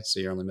holiday, so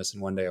you're only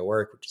missing 1 day of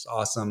work, which is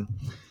awesome.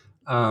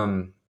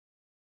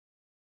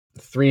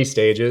 3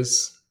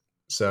 stages.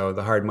 So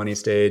the hard money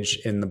stage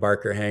in the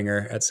Barker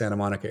Hangar at Santa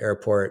Monica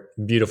Airport,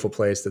 beautiful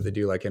place that they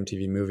do like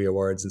MTV Movie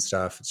Awards and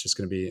stuff. It's just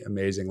going to be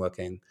amazing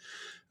looking.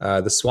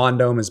 The Swan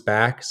Dome is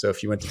back. So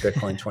if you went to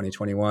Bitcoin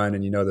 2021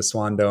 and the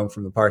Swan Dome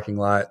from the parking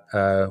lot,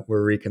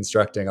 we're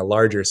reconstructing a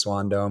larger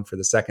Swan Dome for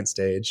the second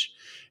stage.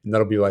 And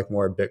that'll be like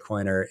more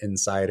Bitcoiner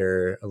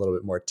insider, a little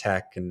bit more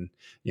tech, and,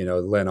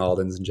 Lynn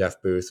Aldens and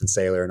Jeff Booth and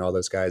Saylor and all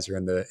those guys are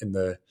in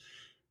the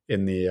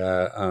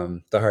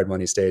hard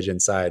money stage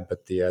inside.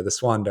 But the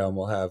Swan Dome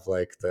will have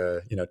like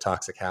the,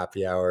 toxic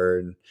happy hour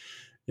and,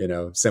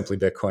 simply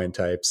Bitcoin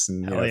types.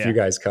 And if you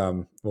guys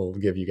come, we'll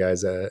give you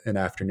guys an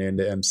afternoon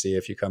to MC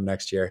if you come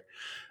next year.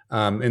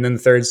 And then the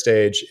third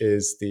stage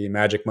is the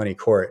Magic Money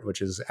Court,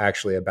 which is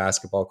actually a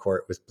basketball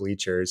court with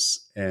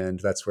bleachers.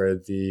 And that's where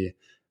the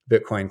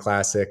Bitcoin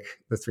Classic,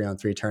 the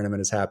 3-on-3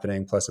 tournament, is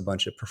happening, plus a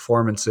bunch of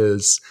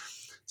performances,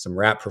 some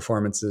rap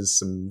performances,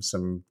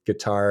 some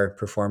guitar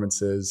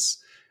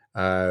performances.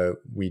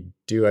 We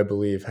do, I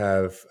believe,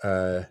 have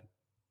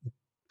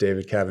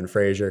David Kevin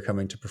Frazier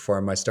coming to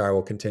perform My Star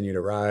Will Continue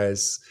to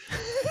Rise.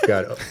 We've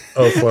got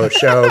Oflo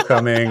Show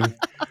coming.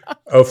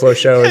 Oflo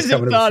Show is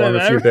coming to perform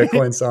a few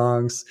Bitcoin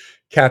songs.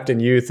 Captain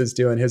Youth is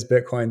doing his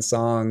Bitcoin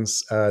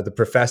songs. The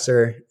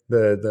Professor,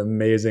 the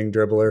amazing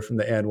dribbler from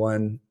the And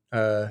One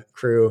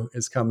crew,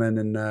 is coming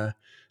and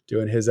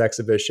doing his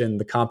exhibition.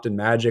 The Compton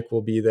Magic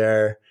will be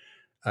there.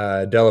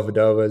 Della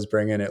Vadova is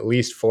bringing at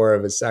least 4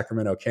 of his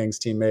Sacramento Kings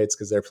teammates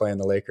because they're playing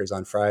the Lakers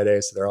on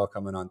Friday. So they're all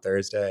coming on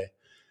Thursday.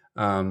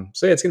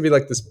 So yeah, it's going to be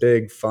like this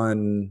big,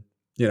 fun,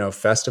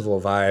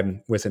 festival vibe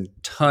with a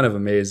ton of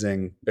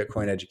amazing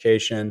Bitcoin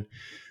education.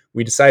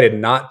 We decided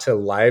not to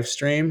live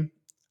stream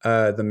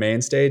the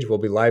main stage. We'll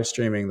be live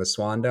streaming the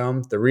Swan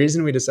Dome. The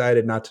reason we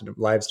decided not to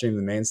live stream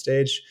the main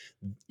stage,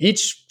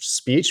 each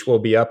speech will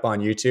be up on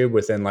YouTube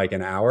within like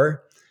an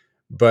hour,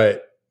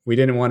 but we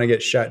didn't want to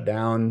get shut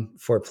down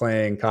for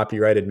playing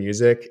copyrighted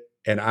music.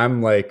 And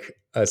I'm like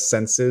a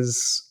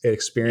senses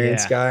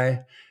experience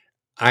guy.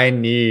 I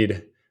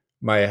need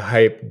my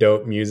hype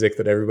dope music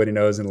that everybody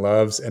knows and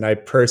loves. And I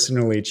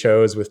personally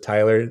chose with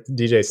Tyler,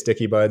 DJ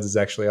Sticky Buds is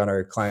actually on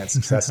our client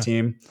success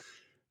team.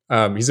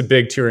 He's a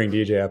big touring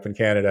DJ up in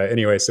Canada.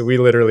 Anyway, so we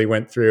literally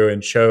went through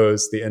and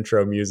chose the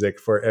intro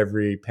music for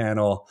every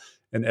panel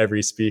and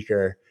every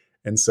speaker.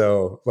 And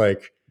so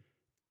like,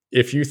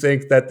 if you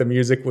think that the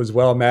music was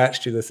well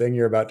matched to the thing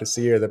you're about to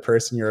see or the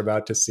person you're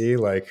about to see,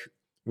 like,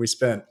 we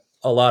spent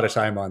a lot of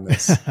time on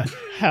this.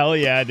 Hell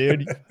yeah,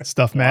 dude.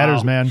 Stuff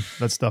matters, man.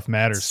 That stuff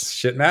matters.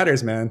 Shit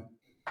matters, man.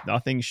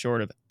 Nothing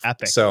short of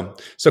epic. So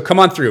come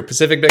on through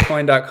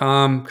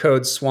pacificbitcoin.com,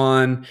 code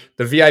SWAN.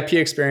 The VIP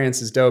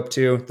experience is dope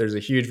too. There's a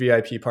huge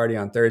VIP party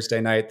on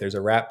Thursday night. There's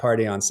a rap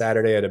party on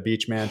Saturday at a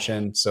beach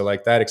mansion. So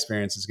like that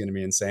experience is going to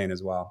be insane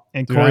as well.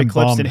 And Corey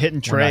Clipston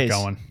hitting trays.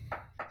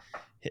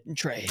 Hitting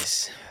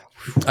trays.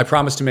 I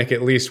promise to make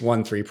at least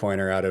 1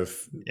 3-pointer out of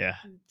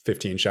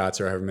 15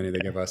 shots or however many they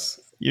give us.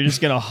 You're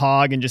just going to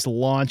hog and just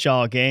launch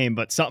all game,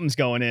 but something's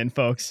going in,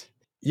 folks.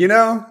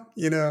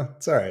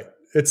 It's all right.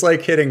 It's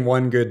like hitting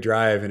one good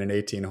drive in an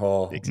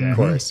 18-hole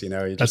course.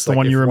 That's the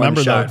one you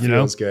remember, though.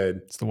 Feels good.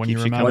 It's the one you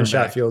remember. One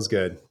shot feels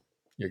good.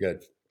 You're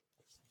good.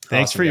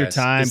 Thanks for your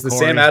time. Is the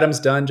Sam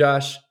Adams done,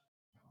 Josh?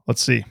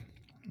 Let's see.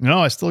 No,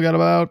 I still got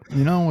about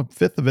a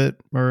fifth of it,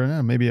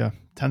 or maybe a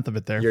 10th of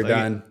it there. You're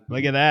done.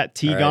 Look at that.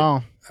 Tea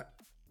gone.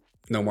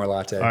 No more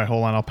latte. All right,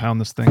 hold on. I'll pound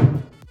this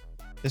thing.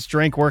 This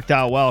drink worked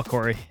out well,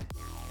 Corey.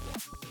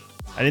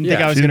 I didn't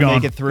think I was going to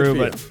make it through,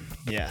 but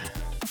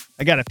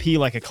I got to pee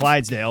like a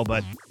Clydesdale,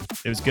 but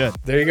it was good.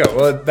 There you go.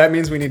 Well, that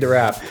means we need to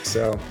wrap.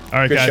 So, All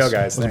right, good guys. show, guys.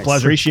 It was a Thanks.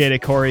 pleasure. Appreciate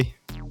it, Corey.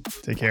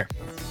 Take care.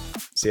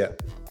 See ya.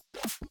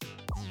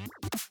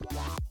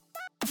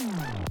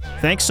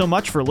 Thanks so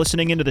much for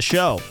listening into the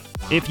show.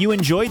 If you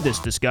enjoyed this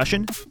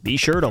discussion, be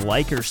sure to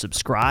like or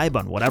subscribe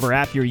on whatever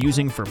app you're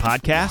using for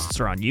podcasts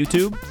or on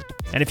YouTube.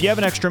 And if you have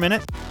an extra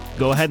minute,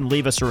 go ahead and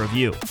leave us a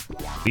review.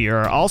 We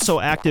are also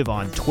active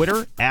on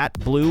Twitter at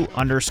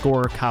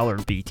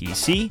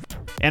blue_collarbtc,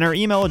 and our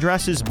email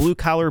address is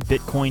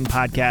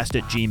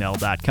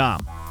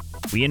bluecollarbitcoinpodcast@gmail.com.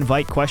 We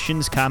invite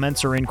questions,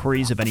 comments, or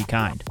inquiries of any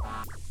kind.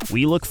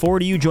 We look forward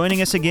to you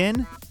joining us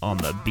again on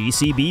the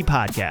BCB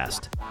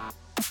Podcast.